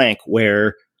either flank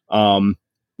where,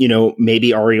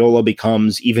 maybe Arriola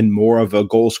becomes even more of a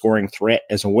goal scoring threat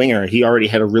as a winger. He already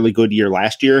had a really good year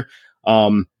last year.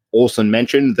 Olsen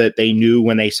mentioned that they knew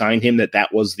when they signed him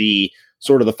that was the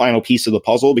sort of the final piece of the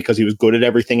puzzle because he was good at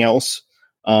everything else.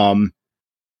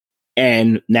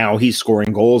 And now he's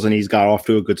scoring goals and he's got off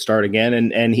to a good start again.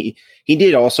 And he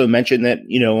did also mention that,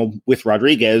 with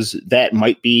Rodriguez, it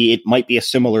might be a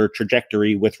similar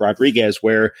trajectory with Rodriguez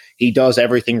where he does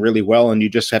everything really well and you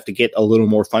just have to get a little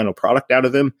more final product out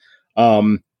of him.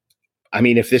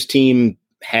 If this team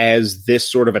has this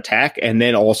sort of attack and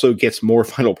then also gets more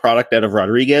final product out of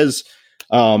Rodriguez,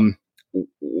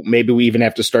 maybe we even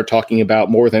have to start talking about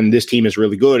more than this team is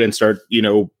really good and start,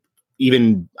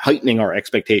 even heightening our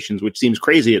expectations, which seems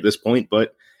crazy at this point.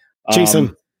 But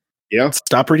Jason, yeah,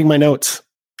 stop reading my notes.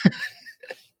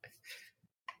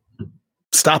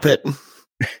 Stop it.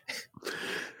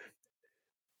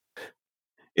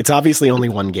 It's obviously only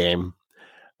one game.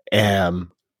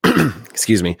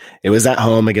 Excuse me. It was at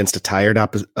home against a tired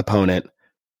opponent.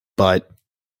 But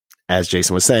as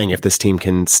Jason was saying, if this team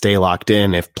can stay locked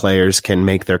in, if players can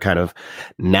make their kind of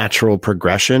natural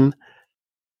progression,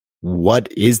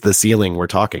 what is the ceiling we're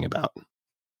talking about?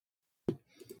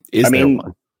 There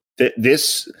one?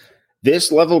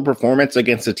 This level of performance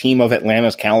against a team of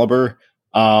Atlanta's caliber,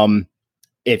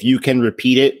 if you can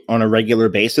repeat it on a regular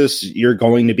basis, you're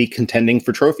going to be contending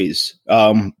for trophies.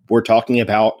 We're talking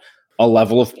about a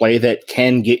level of play that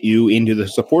can get you into the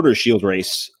Supporters' Shield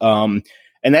race. And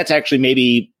that's actually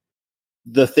maybe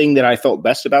the thing that I felt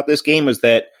best about this game was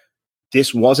that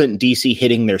this wasn't DC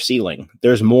hitting their ceiling.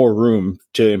 There's more room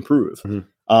to improve.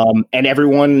 Mm-hmm. And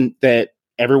everyone that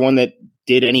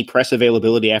did any press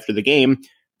availability after the game,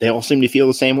 they all seem to feel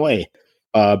the same way.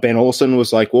 Ben Olsen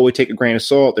was like, well, we take a grain of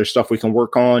salt. There's stuff we can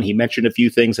work on. He mentioned a few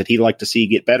things that he'd like to see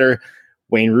get better.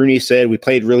 Wayne Rooney said, we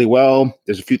played really well.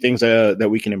 There's a few things that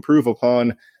we can improve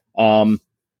upon.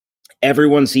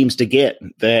 Everyone seems to get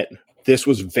that this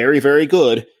was very, very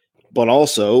good, but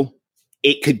also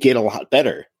it could get a lot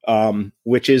better.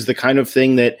 Which is the kind of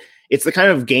thing that it's the kind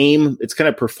of game, it's kind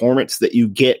of performance that you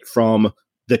get from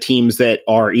the teams that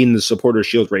are in the Supporters'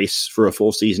 Shield race for a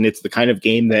full season. It's the kind of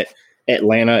game that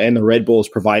Atlanta and the Red Bulls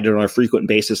provided on a frequent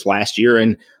basis last year.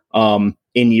 And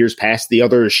in years past, the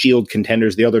other Shield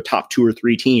contenders, the other top 2 or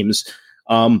 3 teams,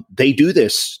 they do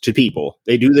this to people.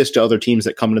 They do this to other teams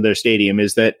that come to their stadium,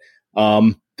 is that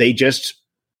they just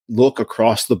look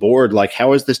across the board like,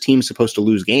 how is this team supposed to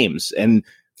lose games? And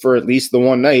for at least the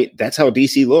one night, that's how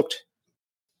DC looked.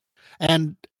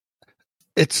 And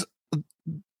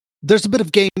there's a bit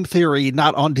of game theory,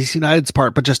 not on DC United's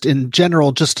part, but just in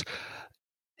general, just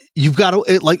you've got to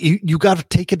you got to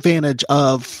take advantage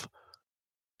of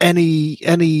any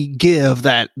give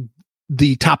that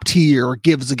the top tier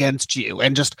gives against you,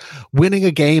 and just winning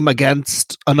a game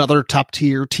against another top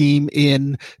tier team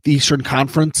in the Eastern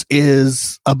Conference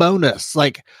is a bonus.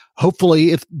 Like,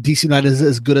 hopefully, if DC United is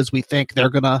as good as we think, they're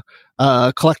going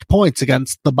to collect points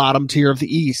against the bottom tier of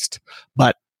the East.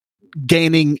 But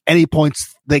gaining any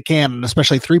points they can, and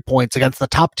especially 3 points against the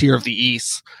top tier of the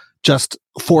East, just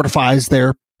fortifies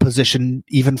their position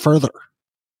even further.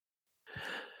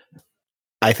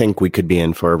 I think we could be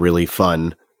in for a really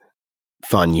fun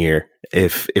year,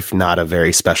 if not a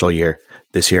very special year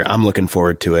this year. I'm looking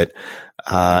forward to it.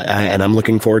 And I'm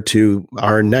looking forward to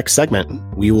our next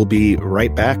segment. We will be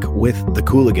right back with the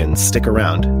Cooligans. Stick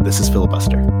around. This is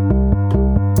Filibuster.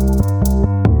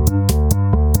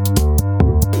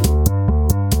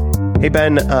 Hey,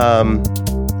 Ben,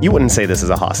 you wouldn't say this is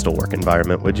a hostile work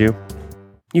environment, would you?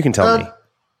 You can tell me.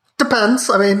 Depends.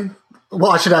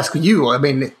 I should ask you.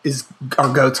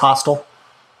 Are goats hostile?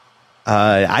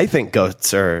 I think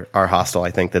goats are hostile.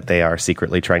 I think that they are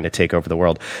secretly trying to take over the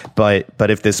world. But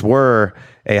if this were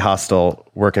a hostile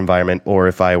work environment, or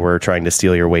if I were trying to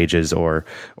steal your wages or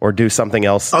do something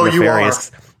else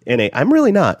nefarious I'm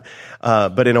really not.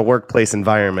 But in a workplace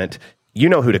environment, you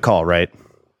know who to call, right?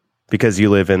 Because you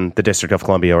live in the District of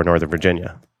Columbia or Northern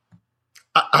Virginia.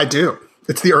 I do.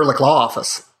 It's the Ehrlich Law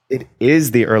Office. It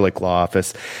is the Ehrlich Law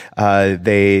Office.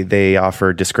 They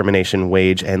offer discrimination,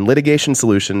 wage, and litigation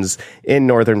solutions in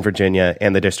Northern Virginia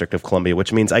and the District of Columbia,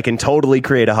 which means I can totally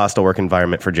create a hostile work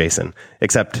environment for Jason.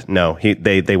 Except, no,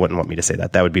 they wouldn't want me to say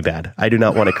that. That would be bad. I do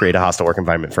not want to create a hostile work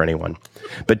environment for anyone.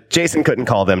 But Jason couldn't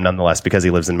call them nonetheless because he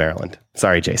lives in Maryland.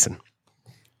 Sorry, Jason.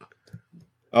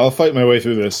 I'll fight my way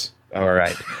through this. All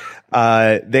right.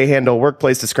 They handle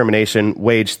workplace discrimination,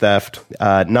 wage theft,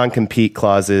 non-compete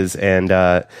clauses, and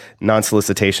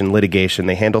non-solicitation litigation.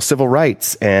 They handle civil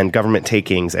rights and government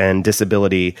takings and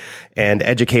disability and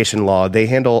education law. They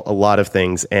handle a lot of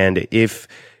things. And if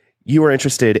you are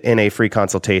interested in a free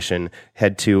consultation,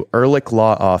 head to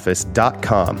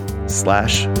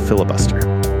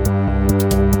ehrlichlawoffice.com/filibuster.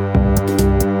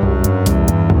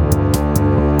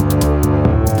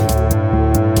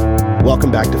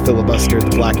 Welcome back to Filibuster, the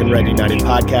Black and Red United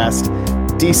podcast.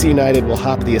 DC United will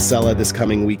hop the Acela this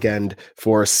coming weekend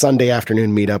for a Sunday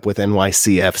afternoon meetup with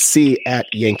NYCFC at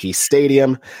Yankee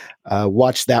Stadium.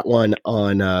 Watch that one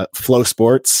on Flow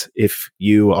Sports if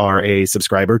you are a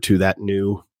subscriber to that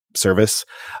new service,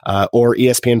 or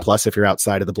ESPN Plus if you're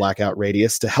outside of the blackout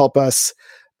radius. To help us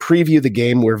preview the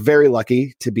game, we're very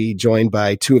lucky to be joined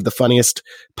by two of the funniest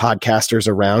podcasters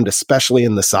around, especially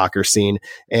in the soccer scene,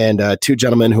 and two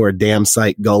gentlemen who are damn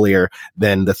sight gullier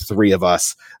than the three of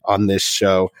us on this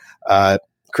show.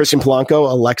 Christian Polanco,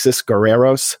 Alexis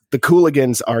Guerreros, the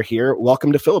Cooligans are here.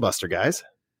 Welcome to Filibuster, guys.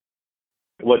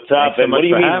 What's up? And what do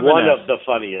you mean one of the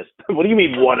funniest? What do you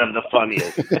mean one of the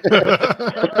funniest?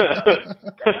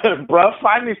 Bro,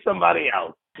 find me somebody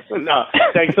else. No,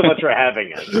 thanks so much for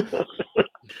having us.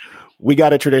 We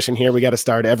got a tradition here. We got to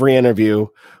start every interview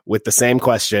with the same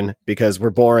question because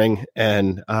we're boring.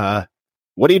 And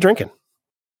what are you drinking?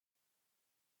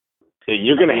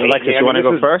 You're going to hate Alexis, me. you want to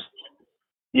go first?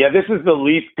 Yeah, this is the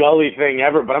least gully thing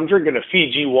ever, but I'm drinking a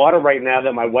Fiji water right now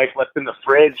that my wife left in the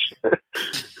fridge.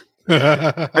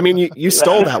 I mean, you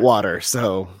stole that water,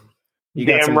 so you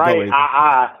got damn some right.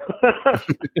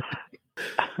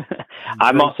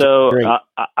 I'm also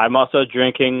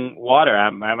drinking water.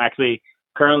 I'm actually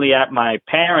currently at my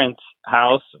parents'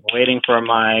 house waiting for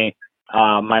my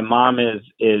mom is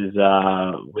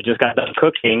we just got done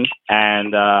cooking,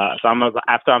 and so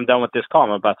after I'm done with this call,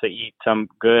 I'm about to eat some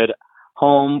good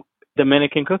home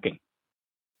Dominican cooking.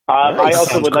 I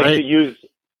also would like to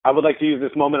use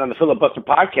this moment on the Filibuster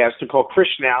podcast to call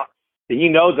Christian out. He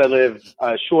knows I live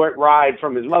a short ride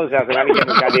from his mother's house, and I didn't get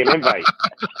him a goddamn invite.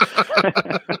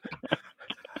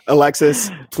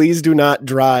 Alexis, please do not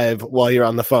drive while you're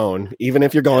on the phone, even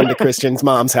if you're going to Christian's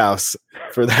mom's house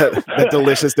for that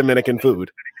delicious Dominican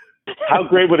food. How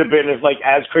great would it have been if, like,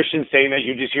 as Christian's saying that,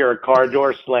 you just hear a car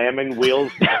door slam and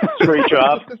wheels screech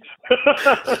up?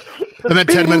 And then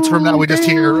 10 minutes from now, we just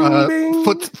hear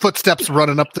footsteps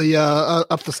running up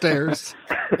the stairs.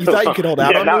 You thought you could hold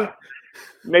out on me?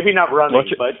 Maybe not running,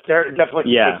 but they're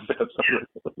definitely. Yeah.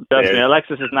 Trust me,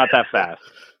 Alexis is not that fast.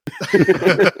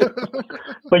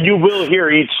 But you will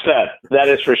hear each step. That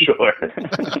is for sure.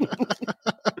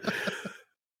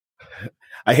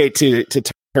 I hate to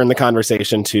turn the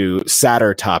conversation to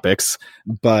sadder topics,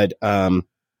 but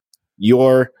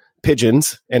your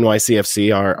Pigeons,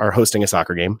 NYCFC, are hosting a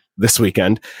soccer game this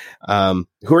weekend.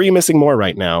 Who are you missing more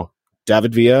right now,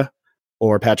 David Villa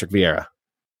or Patrick Vieira?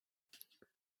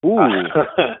 Ooh.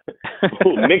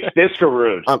 Mixed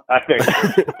discarooed, I think.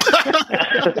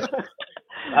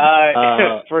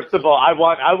 First of all, I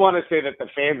want to say that the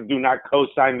fans do not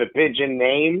co-sign the Pigeon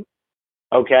name.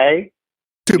 Okay,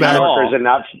 too bad. New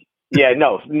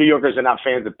Yorkers are not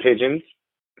fans of pigeons.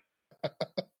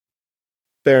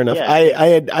 Fair enough. Yeah.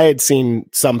 I had seen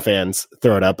some fans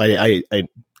throw it up. I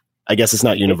guess it's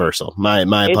not universal. My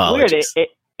apologies.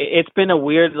 It's been a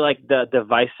weird, the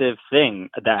divisive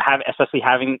thing especially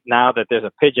having now that there's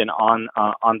a pigeon on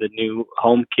the new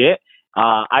home kit.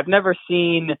 I've never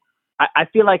seen. I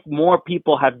feel like more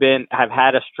people have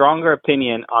had a stronger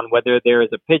opinion on whether there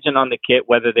is a pigeon on the kit,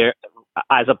 whether they're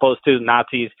as opposed to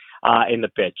Nazis in the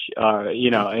pitch,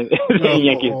 in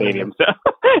Yankee Stadium. So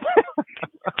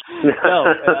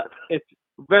it's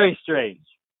very strange.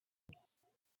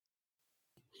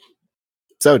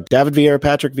 So David Vieira,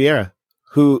 Patrick Vieira.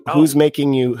 Whose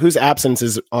absence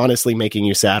is honestly making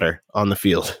you sadder on the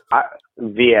field?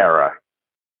 Vieira.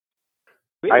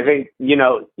 Really? I think,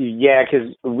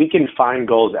 because we can find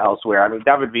goals elsewhere. I mean,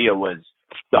 David Villa was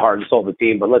the heart and soul of the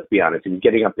team, but let's be honest, he was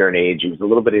getting up there in age. He was a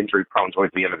little bit injury prone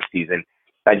towards the end of the season.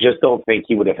 I just don't think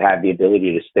he would have had the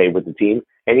ability to stay with the team.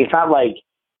 And he's not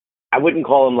I wouldn't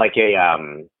call him like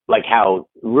how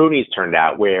Rooney's turned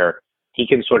out, where he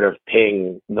can sort of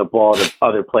ping the ball to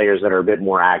other players that are a bit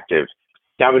more active.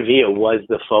 David Villa was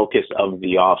the focus of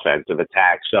the offensive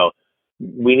attack. So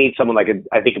we need someone like a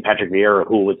Patrick Vieira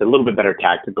who was a little bit better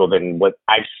tactical than what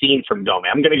I've seen from Dome.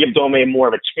 I'm going to give Dome more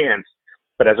of a chance,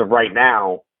 but as of right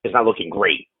now, it's not looking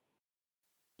great.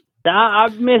 I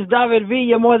miss David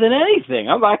Villa more than anything.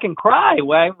 I can cry. I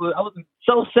was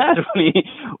so sad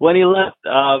when he left.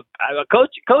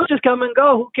 Coaches come and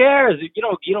go. Who cares?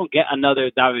 You don't get another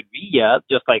David Villa.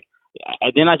 Just like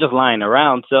They're not just lying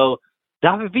around. So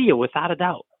David Villa, without a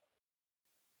doubt.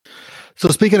 So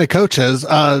speaking of coaches,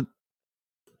 do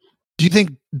you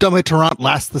think Dome Tarrant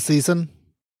lasts the season?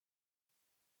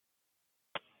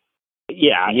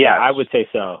 Yeah, I would say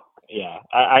so. Yeah,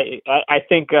 I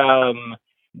think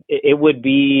it would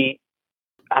be,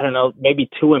 I don't know, maybe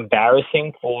too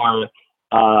embarrassing for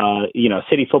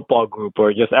City Football Group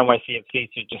or just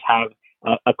NYCFC to just have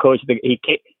a coach that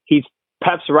he's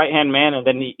Pep's right hand man, and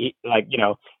then he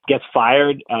gets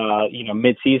fired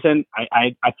mid-season.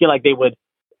 I feel like they would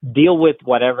deal with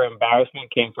whatever embarrassment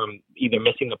came from either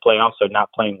missing the playoffs or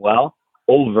not playing well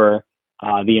over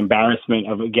the embarrassment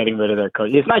of getting rid of their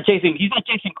coach. He's not Jason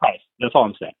Christ. That's all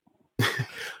I'm saying.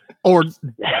 Or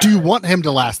do you want him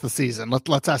to last the season?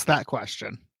 Let's ask that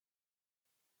question.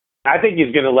 I think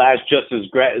he's going to last just as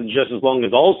long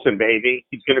as Olsen, baby.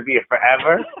 He's going to be it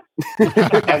forever.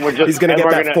 And he's going to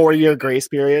get that 4-year grace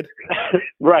period.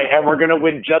 Right, and we're going to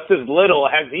win just as little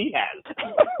as he has.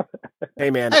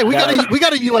 Hey man, we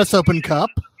got a U.S. Open Cup.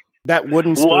 That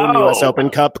wooden spoon U.S. Open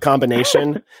Cup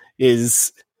combination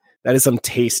is some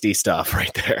tasty stuff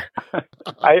right there.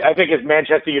 I think as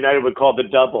Manchester United would call the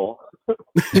double.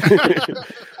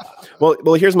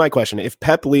 Well, here's my question: if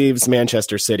Pep leaves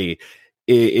Manchester City,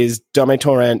 is Dome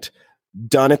Tarrant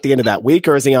done at the end of that week,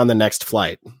 or is he on the next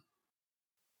flight?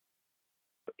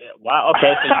 Wow.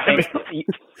 Okay. So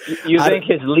you think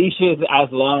his leash is as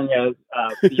long as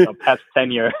Pep's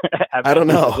tenure? I don't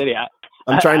know.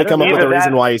 I'm trying to come up with a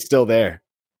reason why he's still there.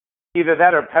 Either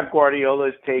that, or Pep Guardiola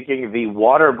is taking the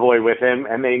water boy with him,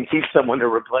 and they keep someone to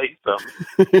replace them.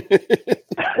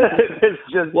 It's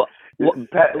just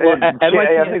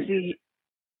NYCFC.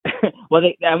 Well,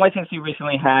 NYCFC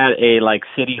recently had a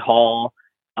City Hall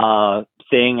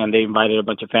thing, and they invited a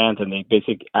bunch of fans, and they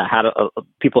basically had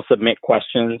people submit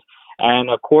questions. And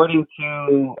according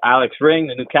to Alex Ring,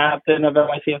 the new captain of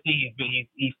NYCFC,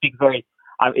 he speaks very.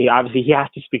 Obviously, he has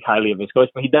to speak highly of his coach,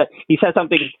 but he said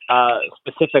something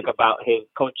specific about his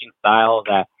coaching style,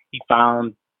 that he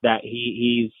found that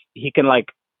he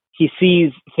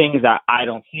sees things that I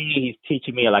don't see. He's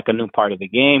teaching me a new part of the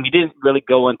game. He didn't really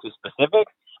go into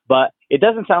specifics, but it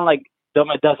doesn't sound like Dome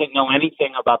doesn't know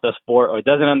anything about the sport or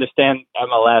doesn't understand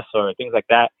MLS or things like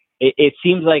that. It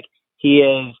seems like he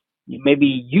is maybe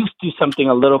used to something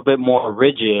a little bit more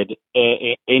rigid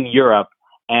in Europe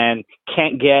and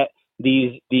can't get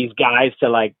these guys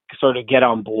to sort of get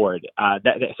on board.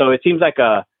 So it seems like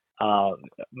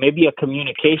maybe a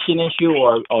communication issue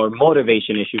or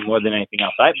motivation issue more than anything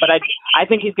else. But I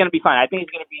think he's going to be fine. I think he's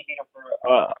going to be here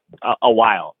for a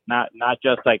while. Not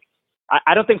just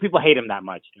I don't think people hate him that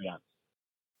much, to be honest.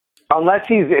 Unless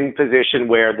he's in position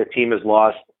where the team has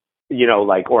lost,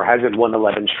 or hasn't won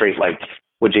 11 straight like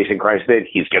what Jason Christ did,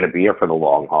 he's going to be here for the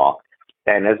long haul.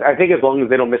 And I think as long as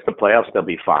they don't miss the playoffs, they'll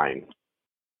be fine.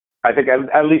 I think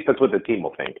at least that's what the team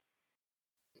will think.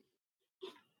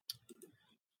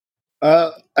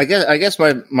 I guess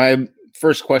my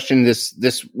first question this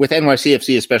with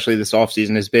NYCFC, especially this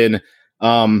offseason, has been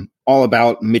all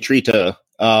about Mitrita.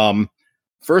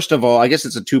 First of all, I guess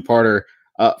it's a two-parter.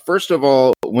 First of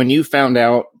all, when you found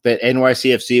out that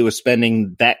NYCFC was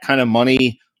spending that kind of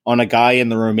money on a guy in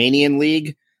the Romanian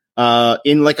league,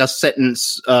 in a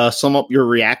sentence, sum up your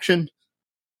reaction.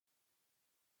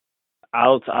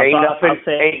 I'll say.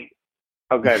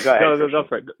 Okay, go ahead.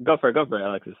 Go for it,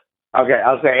 Alexis. Okay,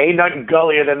 I'll say ain't nothing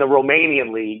gullier than the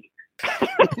Romanian league.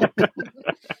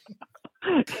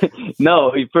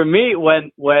 No, for me,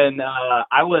 when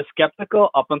I was skeptical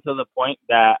up until the point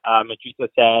that Mitrita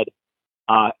said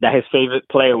that his favorite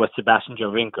player was Sebastian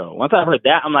Giovinco. Once I heard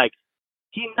that, I'm like,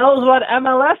 he knows what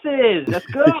MLS is. That's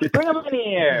good. Bring him in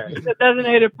here. He's a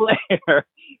designated player.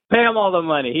 Pay him all the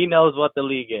money. He knows what the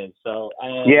league is. So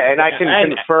yeah, and I can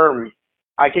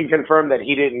confirm that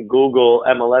he didn't Google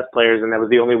MLS players, and that was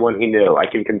the only one he knew. I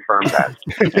can confirm that.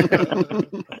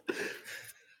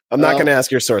 I'm not going to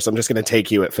ask your source. I'm just going to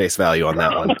take you at face value on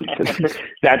that one.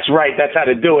 That's right. That's how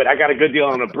to do it. I got a good deal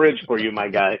on a bridge for you, my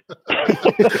guy.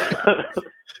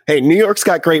 Hey, New York's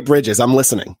got great bridges. I'm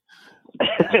listening.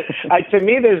 To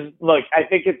me, I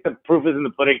think the proof is in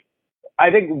the pudding. I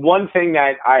think one thing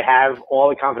that I have all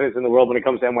the confidence in the world when it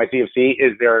comes to NYCFC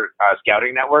is their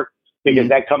scouting network, because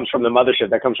that comes from the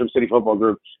mothership, that comes from City Football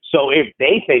Group. So if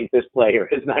they think this player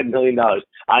is $9 million,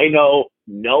 I know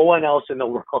no one else in the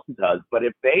world does. But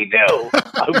if they do,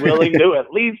 I'm willing to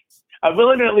at least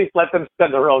let them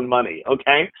spend their own money,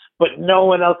 okay? But no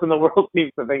one else in the world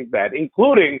seems to think that,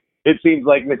 including, it seems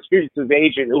like, Mitrita's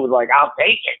agent, who was like, I'll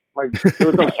take it. There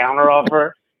was no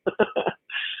counteroffer.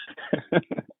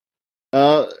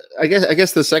 I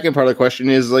guess the second part of the question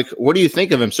is like, what do you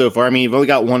think of him so far? I mean, you've only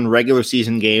got one regular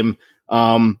season game,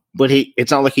 but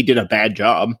it's not like he did a bad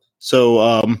job.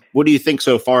 So, what do you think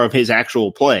so far of his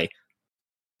actual play?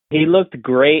 He looked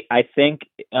great. I think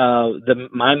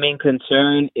my main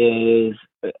concern is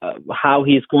how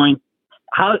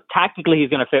tactically he's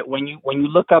going to fit. When you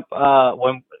look up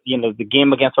the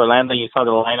game against Orlando, you saw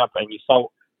the lineup and you saw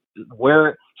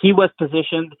where he was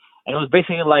positioned, and it was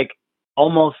basically like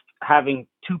almost having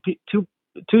two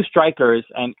strikers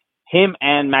and him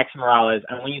and Max Morales.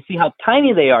 And when you see how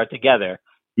tiny they are together,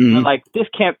 you're like, this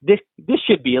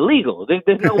should be illegal.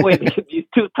 There's no way these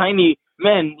two tiny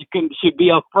men should be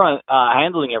up front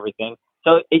handling everything.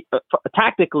 So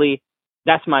tactically,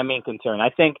 that's my main concern. I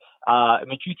think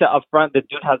Mitrita up front, the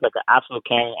dude has like an absolute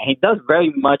cannon, and he does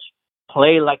very much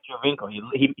play like Giovinco.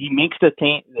 He makes the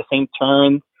same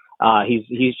turns.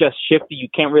 He's just shifty. You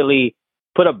can't really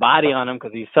put a body on him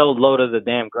because he's so low to the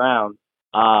damn ground.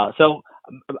 So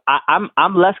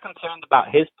I'm less concerned about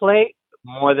his play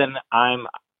more than I'm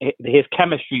his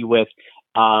chemistry with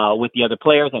the other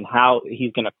players and how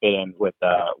he's going to fit in with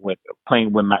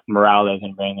playing with Morales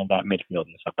and running in that midfield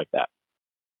and stuff like that.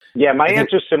 Yeah, my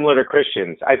answer is similar to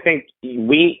Christian's. I think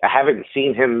we haven't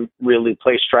seen him really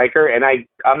play striker, and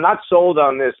I'm not sold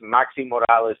on this Maxi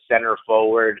Morales center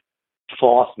forward,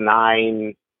 false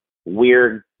nine,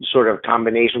 weird sort of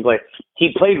combination play.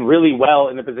 He played really well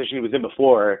in the position he was in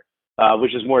before,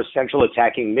 which is more central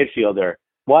attacking midfielder.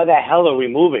 Why the hell are we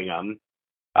moving him?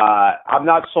 I'm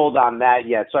not sold on that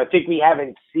yet. So I think we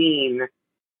haven't seen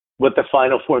what the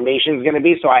final formation is going to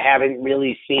be. So I haven't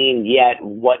really seen yet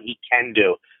what he can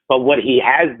do. But what he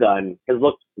has done has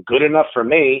looked good enough for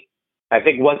me. I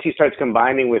think once he starts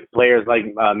combining with players like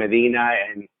Medina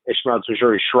and Ismail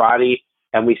Shradi,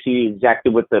 and we see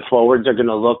exactly what the forwards are going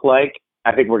to look like,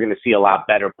 I think we're going to see a lot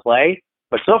better play.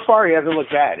 But so far, he hasn't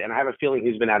looked bad, and I have a feeling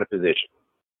he's been out of position.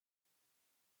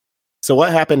 So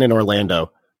what happened in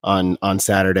Orlando on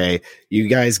Saturday? You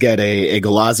guys get a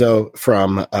golazo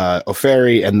from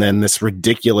Oferi, and then this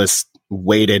ridiculous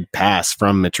weighted pass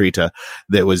from Mitrita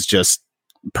that was just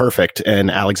perfect, and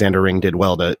Alexander Ring did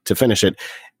well to finish it.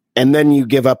 And then you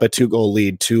give up a 2-goal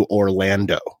lead to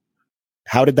Orlando.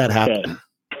 How did that happen?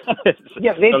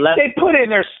 Yeah, they put in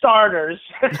their starters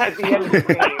at the end of the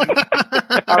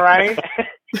game. All right?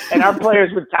 And our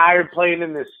players were tired playing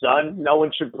in the sun. No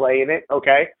one should play in it,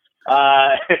 okay?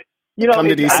 Come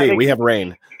to DC. We have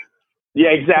rain. Yeah,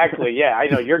 exactly. Yeah, I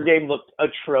know. Your game looked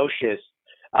atrocious.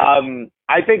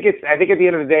 I think at the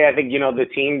end of the day, I think, the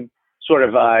team sort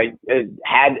of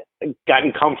had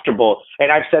gotten comfortable.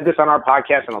 And I've said this on our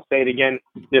podcast, and I'll say it again.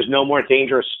 There's no more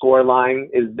dangerous score line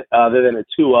other than a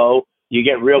 2-0. You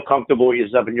get real comfortable with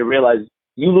yourself, and you realize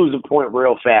you lose a point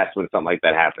real fast when something like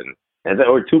that happens.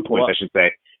 Or 2 points, I should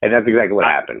say. And that's exactly what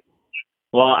happened.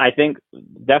 Well, I think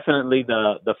definitely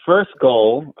the first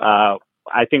goal,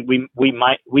 I think we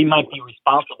might be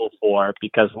responsible for,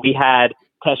 because we had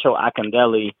Tesho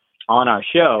Akindele on our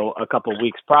show a couple of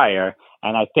weeks prior,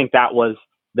 and I think that was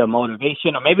the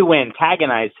motivation, or maybe we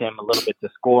antagonized him a little bit to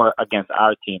score against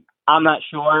our team. I'm not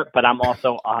sure, but I'm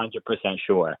also 100%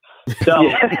 sure. So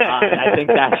I think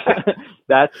that's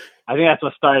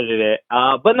what started it.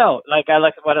 But no, like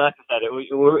what Alexa said,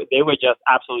 they were just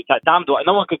absolutely tight. Dom Dwyer,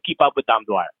 no one could keep up with Dom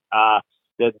Dwyer.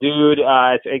 The dude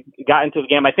got into the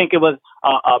game. I think it was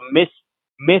a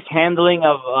mishandling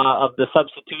of the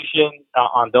substitution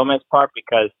on Domen's part,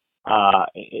 because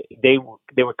they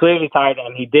were clearly tired,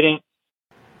 and he didn't.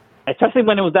 Especially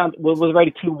when it was down, was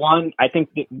already 2-1. I think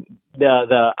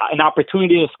the an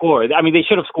opportunity to score. I mean, they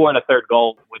should have scored a third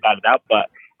goal without a doubt.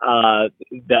 But I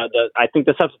think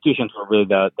the substitutions were really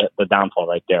the downfall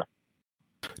right there.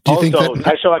 Also,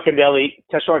 Tesho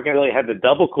Akindele had the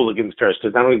double Cooligans curse,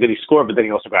 because not only did he score, but then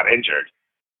he also got injured.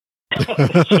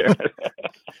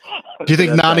 Do you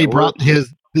think Nani brought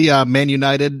the Man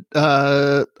United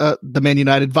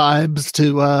vibes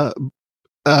to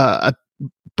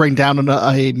bring down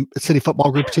a City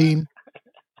Football Group team?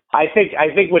 I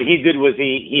think what he did was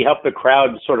he helped the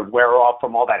crowd sort of wear off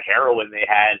from all that heroin they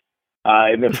had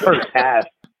in the first half.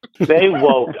 They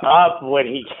woke up when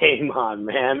he came on,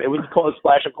 man. It was a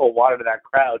splash of cold water to that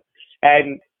crowd.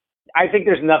 And I think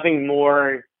there's nothing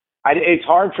more. It's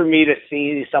hard for me to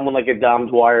see someone like a Dom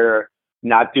Dwyer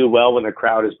not do well when the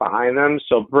crowd is behind them.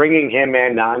 So bringing him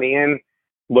and Nani in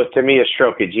was, to me, a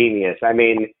stroke of genius. I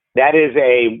mean, that is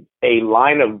a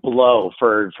line of blow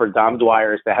for Dom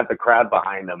Dwyer to have the crowd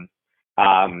behind him.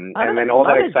 And then all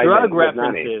that excitement. Drug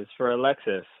references for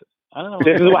Alexis. I don't know.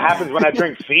 This is what happens when I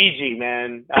drink Fiji,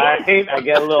 man. I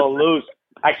get a little loose.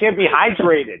 I can't be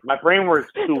hydrated. My brain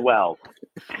works too well.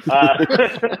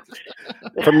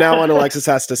 From now on, Alexis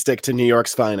has to stick to New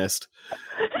York's finest.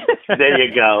 There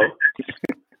you go.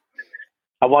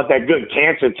 I want that good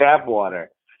cancer tap water.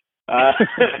 I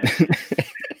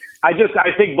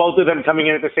think both of them coming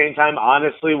in at the same time,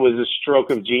 honestly, was a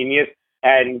stroke of genius.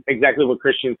 And exactly what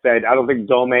Christian said, I don't think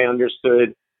Dome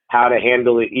understood how to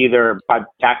handle it either by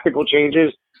tactical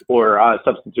changes or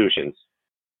substitutions.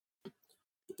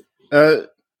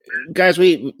 Guys,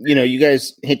 you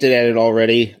guys hinted at it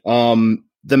already.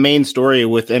 The main story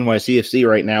with NYCFC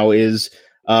right now is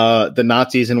the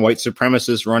Nazis and white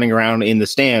supremacists running around in the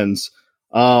stands.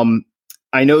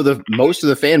 I know most of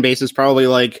the fan base is probably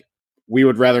like, we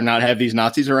would rather not have these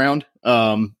Nazis around.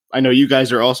 I know you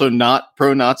guys are also not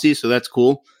pro-Nazi, so that's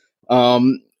cool.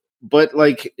 But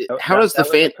like, how does the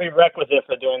fan prerequisite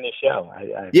for doing this show?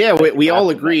 We all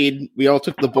agreed. We all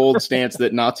took the bold stance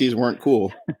that Nazis weren't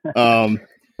cool. But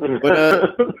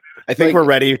I think we're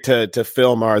ready to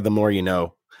film our "The More You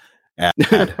Know"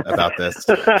 ad about this.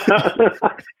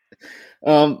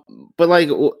 But like,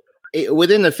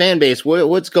 within the fan base,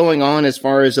 what's going on as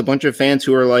far as a bunch of fans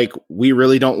who are like, we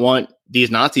really don't want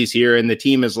these Nazis here, and the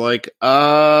team is like,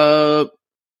 okay,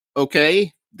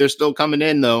 they're still coming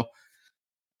in though.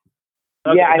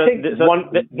 Okay, yeah, I think the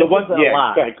one. Go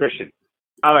ahead, Christian.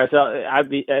 All right, so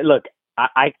look,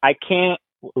 I can't.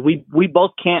 We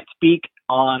both can't speak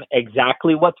on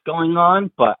exactly what's going on,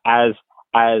 but as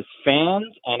fans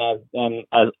and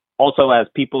as also as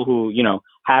people who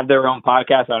have their own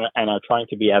podcasts and are trying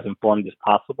to be as informed as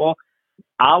possible,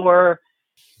 our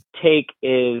take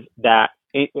is that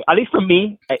at least for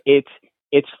me, it's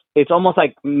almost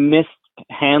like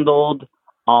mishandled.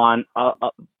 On a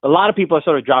lot of people are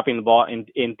sort of dropping the ball in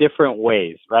different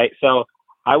ways, right? So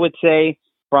I would say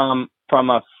from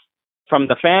the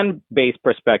fan base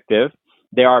perspective,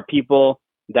 there are people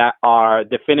that are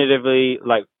definitively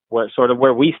like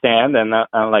where we stand, and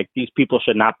like these people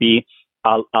should not be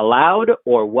allowed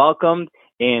or welcomed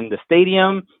in the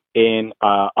stadium, in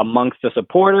amongst the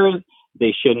supporters.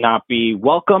 They should not be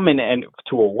welcome and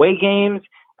to away games.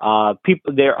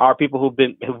 There are people who've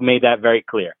made that very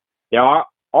clear. There are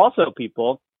also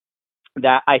people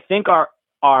that I think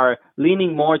are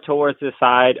leaning more towards the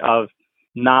side of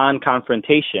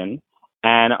non-confrontation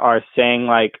and are saying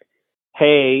like,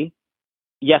 hey,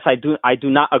 yes, I do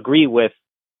not agree with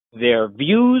their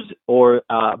views or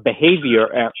behavior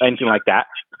or anything like that,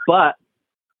 but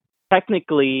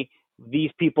technically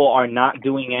these people are not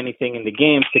doing anything in the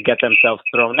games to get themselves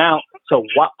thrown out. So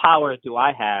what power do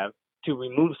I have to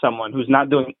remove someone who's not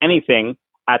doing anything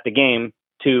at the game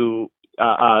to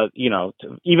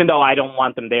even though I don't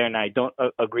want them there and I don't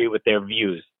agree with their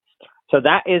views. So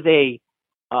that is a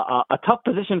tough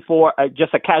position for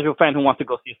just a casual fan who wants to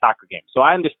go see a soccer game. So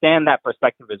I understand that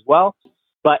perspective as well,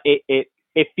 but it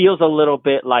feels a little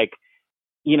bit like,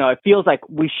 it feels like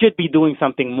we should be doing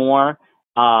something more.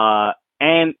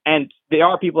 And there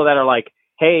are people that are like,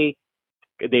 hey,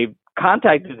 they've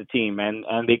contacted the team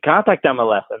and they contact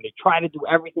MLS and they try to do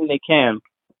everything they can,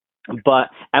 but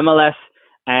MLS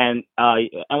and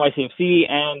NYCFC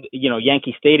and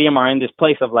Yankee Stadium are in this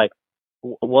place of like,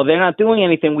 well, they're not doing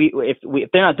anything. If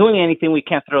they're not doing anything, we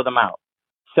can't throw them out.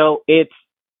 So it's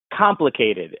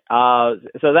complicated.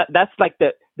 So that's like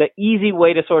the easy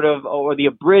way to sort of, or the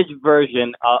abridged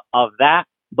version of that.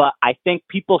 But I think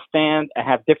people stand and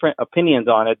have different opinions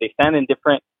on it. They stand in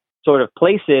different sort of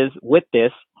places with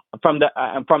this. From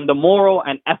the moral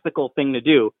and ethical thing to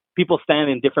do, people stand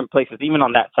in different places, even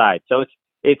on that side. So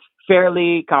it's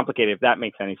fairly complicated, if that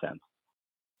makes any sense.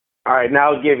 All right,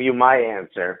 now I'll give you my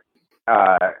answer.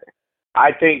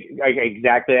 I think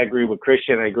exactly. I agree with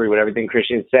Christian. I agree with everything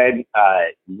Christian said.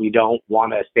 We don't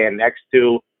want to stand next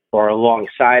to or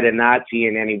alongside a Nazi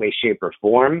in any way, shape, or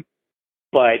form.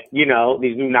 But,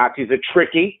 these new Nazis are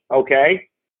tricky, okay?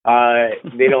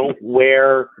 They don't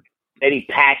wear any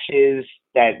patches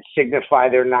that signify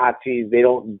they're Nazis. They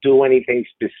don't do anything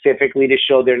specifically to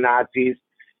show they're Nazis.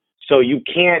 So you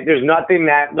can't, there's nothing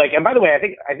that, like, and by the way, I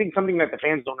think something that the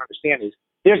fans don't understand is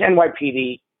there's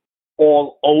NYPD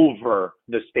all over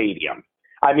the stadium.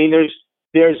 I mean,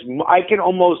 I can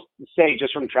almost say,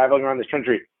 just from traveling around this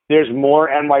country, there's more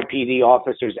NYPD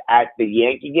officers at the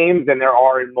Yankee games than there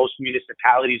are in most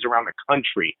municipalities around the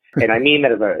country. And I mean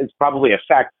that it's probably a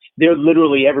fact. They're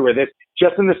literally everywhere.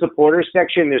 Just in the supporters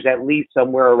section, there's at least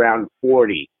somewhere around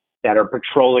 40 that are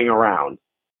patrolling around.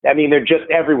 I mean, they're just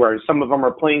everywhere. Some of them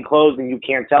are plain clothes and you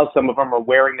can't tell. Some of them are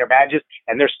wearing their badges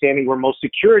and they're standing where most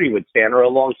security would stand or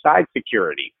alongside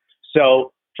security.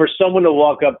 So for someone to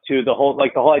walk up to the whole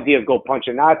idea of go punch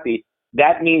a Nazi,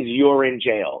 that means you're in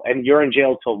jail, and you're in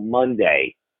jail till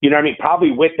Monday. You know what I mean?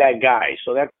 Probably with that guy.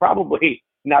 So that's probably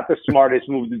not the smartest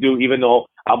move to do, even though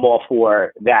I'm all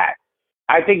for that.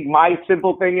 I think my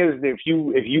simple thing is if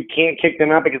you can't kick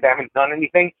them out because they haven't done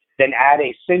anything, then add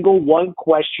a single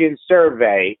 1-question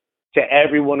survey to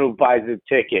everyone who buys a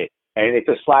ticket. And it's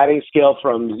a sliding scale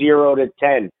from 0 to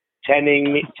 10. 10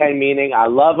 meaning I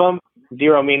love them,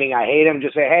 0 meaning I hate them.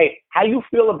 Just say, hey, how you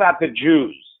feel about the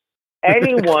Jews?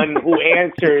 Anyone who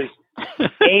answers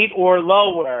 8 or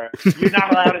lower, you're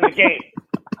not allowed in the game.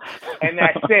 And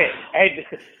that's it.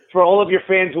 And for all of your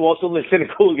fans who also listen to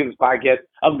Cooligans podcast,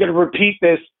 I'm going to repeat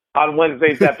this on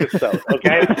Wednesday's episode,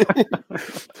 okay?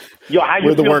 Yo, how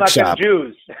you feel about them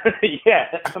Jews?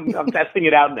 Yeah, I'm testing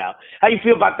it out now. How you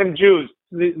feel about them Jews?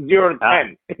 0 to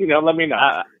 10. Let me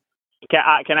know.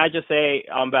 Can I just say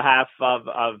on behalf of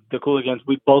the Cooligans,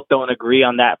 we both don't agree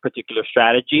on that particular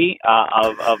strategy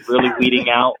of really weeding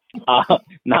out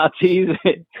Nazis.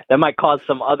 That might cause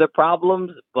some other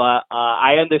problems, but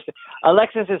I understand.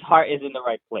 Alexis's heart is in the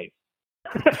right place.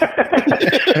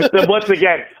 So once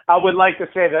again, I would like to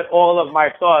say that all of my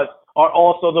thoughts are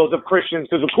also those of Christians,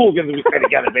 because the Cooligans we stay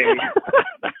together, baby.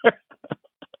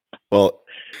 Well,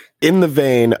 in the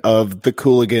vein of the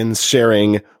Cooligans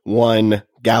sharing one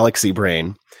galaxy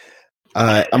brain,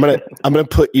 I'm gonna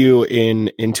put you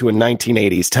into a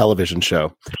 1980s television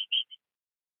show.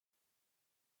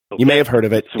 Okay. You may have heard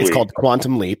of it. Sweet. It's called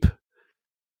Quantum Leap.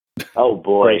 Oh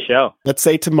boy, great show! Let's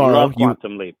say tomorrow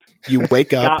Quantum Leap. You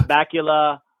wake up. Scott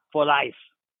Bakula for life.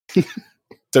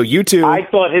 So you two. I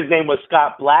thought his name was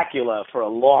Scott Blackula for a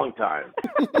long time.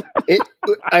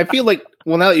 I feel like,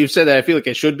 well, now that you've said that, I feel like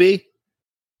it should be.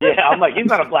 Yeah, I'm like, he's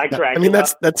not a black Dracula. I mean,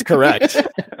 that's correct.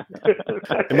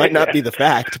 It might not be the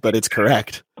fact, but it's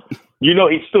correct.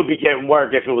 He'd still be getting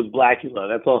work if it was Blackula.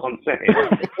 That's all I'm saying.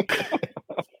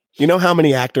 You know how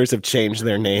many actors have changed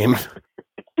their name?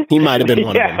 He might have been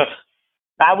one of them.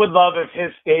 I would love if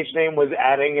his stage name was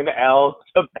adding an L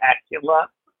to Bacula.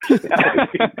 That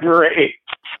would be great.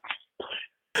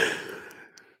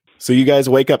 So you guys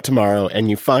wake up tomorrow and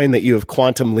you find that you have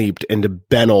quantum leaped into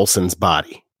Ben Olsen's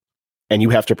body. And you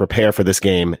have to prepare for this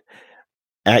game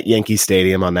at Yankee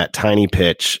Stadium on that tiny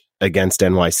pitch against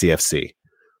NYCFC.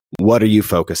 What are you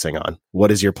focusing on? What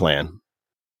is your plan?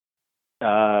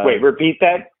 Wait, repeat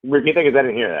that? Repeat that because I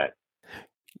didn't hear that.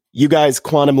 You guys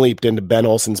quantum leaped into Ben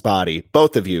Olsen's body,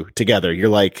 both of you together. You're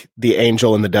like the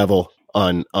angel and the devil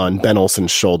on Ben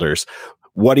Olsen's shoulders.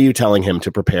 What are you telling him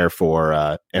to prepare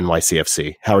for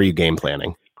NYCFC? How are you game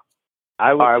planning?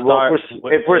 Hold on.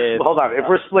 If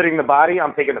we're splitting the body,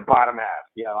 I'm taking the bottom half.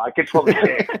 I control the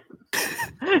game.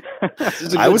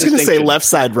 I was going to say left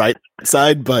side, right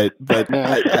side, but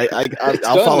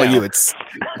I'll follow you. It's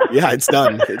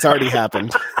done. It's already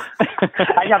happened.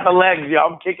 I got the legs.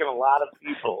 I'm kicking a lot of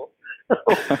people.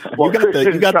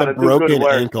 You got the broken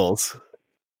ankles.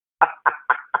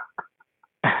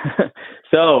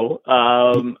 So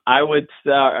I would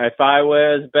start, if I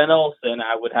was Ben Olsen,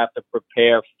 I would have to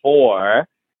prepare for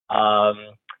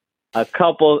a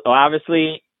couple.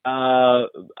 Obviously,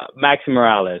 Maxi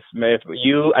Morales.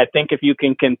 I think if you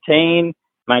can contain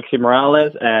Maxi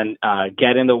Morales and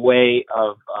get in the way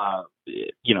of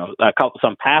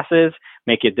some passes,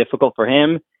 make it difficult for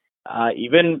him.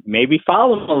 Even maybe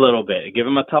foul him a little bit, give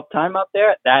him a tough time out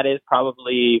there. That is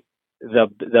probably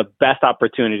the best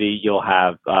opportunity you'll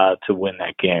have to win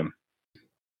that game.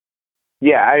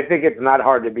 Yeah, I think it's not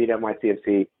hard to beat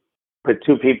NYCFC. Put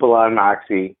 2 people on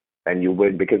Moxie and you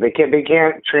win, because they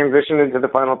can't transition into the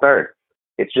final third.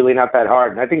 It's really not that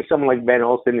hard. And I think someone like Ben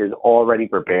Olsen is already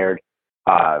prepared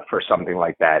for something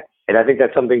like that. And I think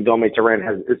that's something Dome Turan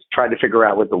has tried to figure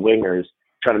out with the wingers,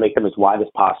 try to make them as wide as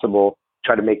possible,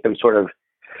 try to make them sort of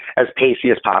as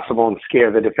pacey as possible and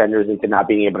scare the defenders into not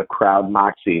being able to crowd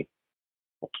Moxie.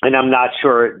 And I'm not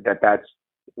sure I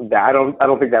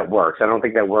don't think that works. I don't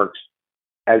think that works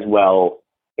as well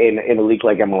in a league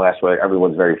like MLS where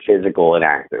everyone's very physical and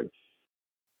active.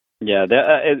 Yeah,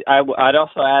 I'd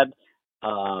also add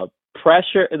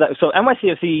pressure. So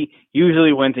NYCFC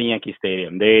usually wins in Yankee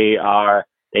Stadium. They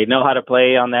know how to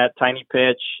play on that tiny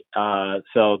pitch.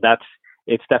 So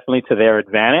it's definitely to their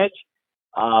advantage.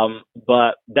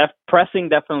 But pressing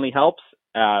definitely helps.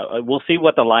 We'll see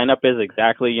what the lineup is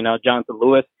exactly. Jonathan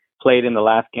Lewis played in the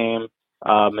last game.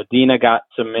 Medina got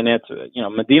some minutes.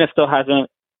 Medina still hasn't,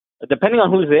 depending on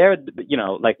who's there,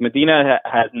 like Medina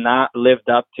has not lived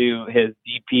up to his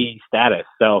DP status.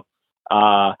 So,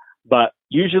 but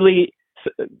usually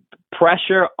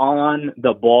pressure on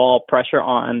the ball, pressure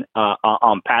on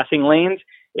passing lanes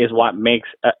is what makes,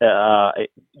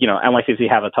 NYCFC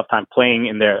have a tough time playing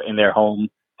in their home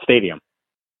stadium.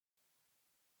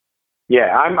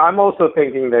 Yeah, I'm also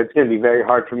thinking that it's going to be very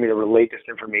hard for me to relate this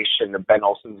information to Ben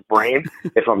Olsen's brain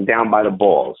if I'm down by the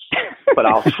balls. But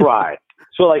I'll try.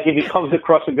 So, like, if he comes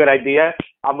across a good idea,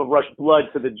 I'm going to rush blood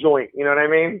to the joint. You know what I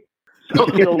mean? So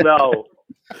he'll know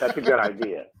that's a good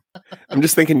idea. I'm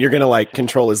just thinking you're going to like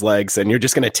control his legs and you're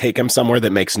just going to take him somewhere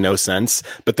that makes no sense,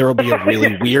 but there will be a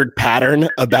really weird pattern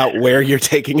about where you're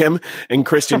taking him. And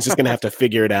Christian's just going to have to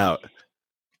figure it out.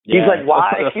 Yeah. He's like,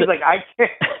 why? He's like, I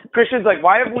can't. Christian's like,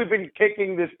 why have we been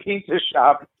kicking this pizza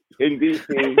shop in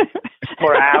DC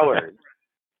for hours?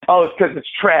 Oh, it's because it's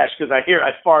trash. Because I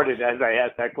farted as I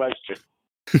asked that question.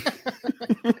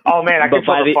 Oh man, I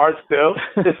control the farts too.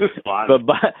 This is fun. But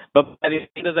by the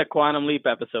end of the Quantum Leap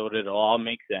episode, it'll all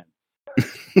make sense.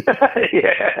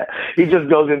 Yeah, he just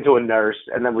goes into a nurse,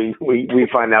 and then we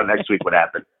find out next week what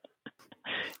happened.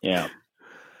 Yeah.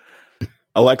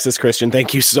 Alexis, Christian,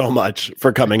 thank you so much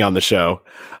for coming on the show.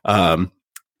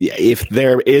 If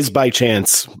there is by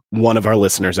chance one of our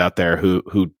listeners out there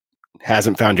who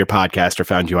hasn't found your podcast or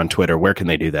found you on Twitter, where can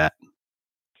they do that?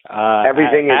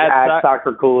 Everything is at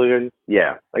Soccer Cooligans.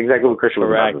 Yeah, exactly what Christian was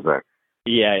about to say.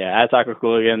 Yeah, at Soccer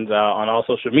Cooligans on all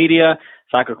social media,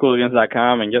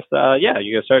 soccercooligans.com, and just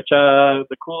you can search the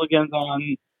Cooligans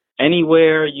on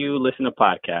anywhere you listen to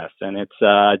podcasts, and it's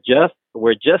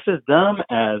we're just as dumb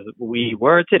as we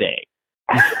were today.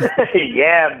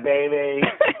 Yeah, baby.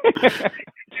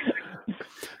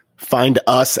 Find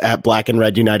us at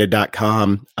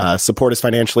blackandredunited.com. Support us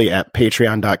financially at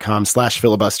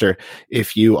patreon.com/filibuster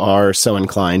if you are so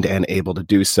inclined and able to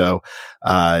do so.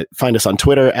 Find us on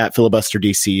Twitter at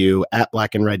filibusterdcu, at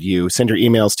blackandredu. Send your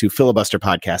emails to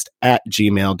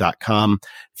filibusterpodcast@gmail.com.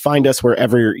 Find us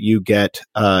wherever you get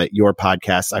your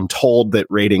podcasts. I'm told that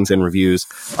ratings and reviews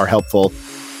are helpful.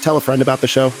 Tell a friend about the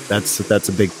show. That's a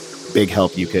big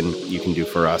help you can do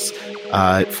for us.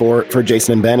 For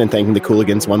Jason and Ben, and thanking the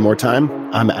Cooligans one more time,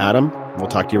 I'm Adam. We'll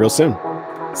talk to you real soon.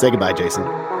 Say goodbye, Jason.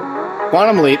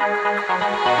 Quantum Leap.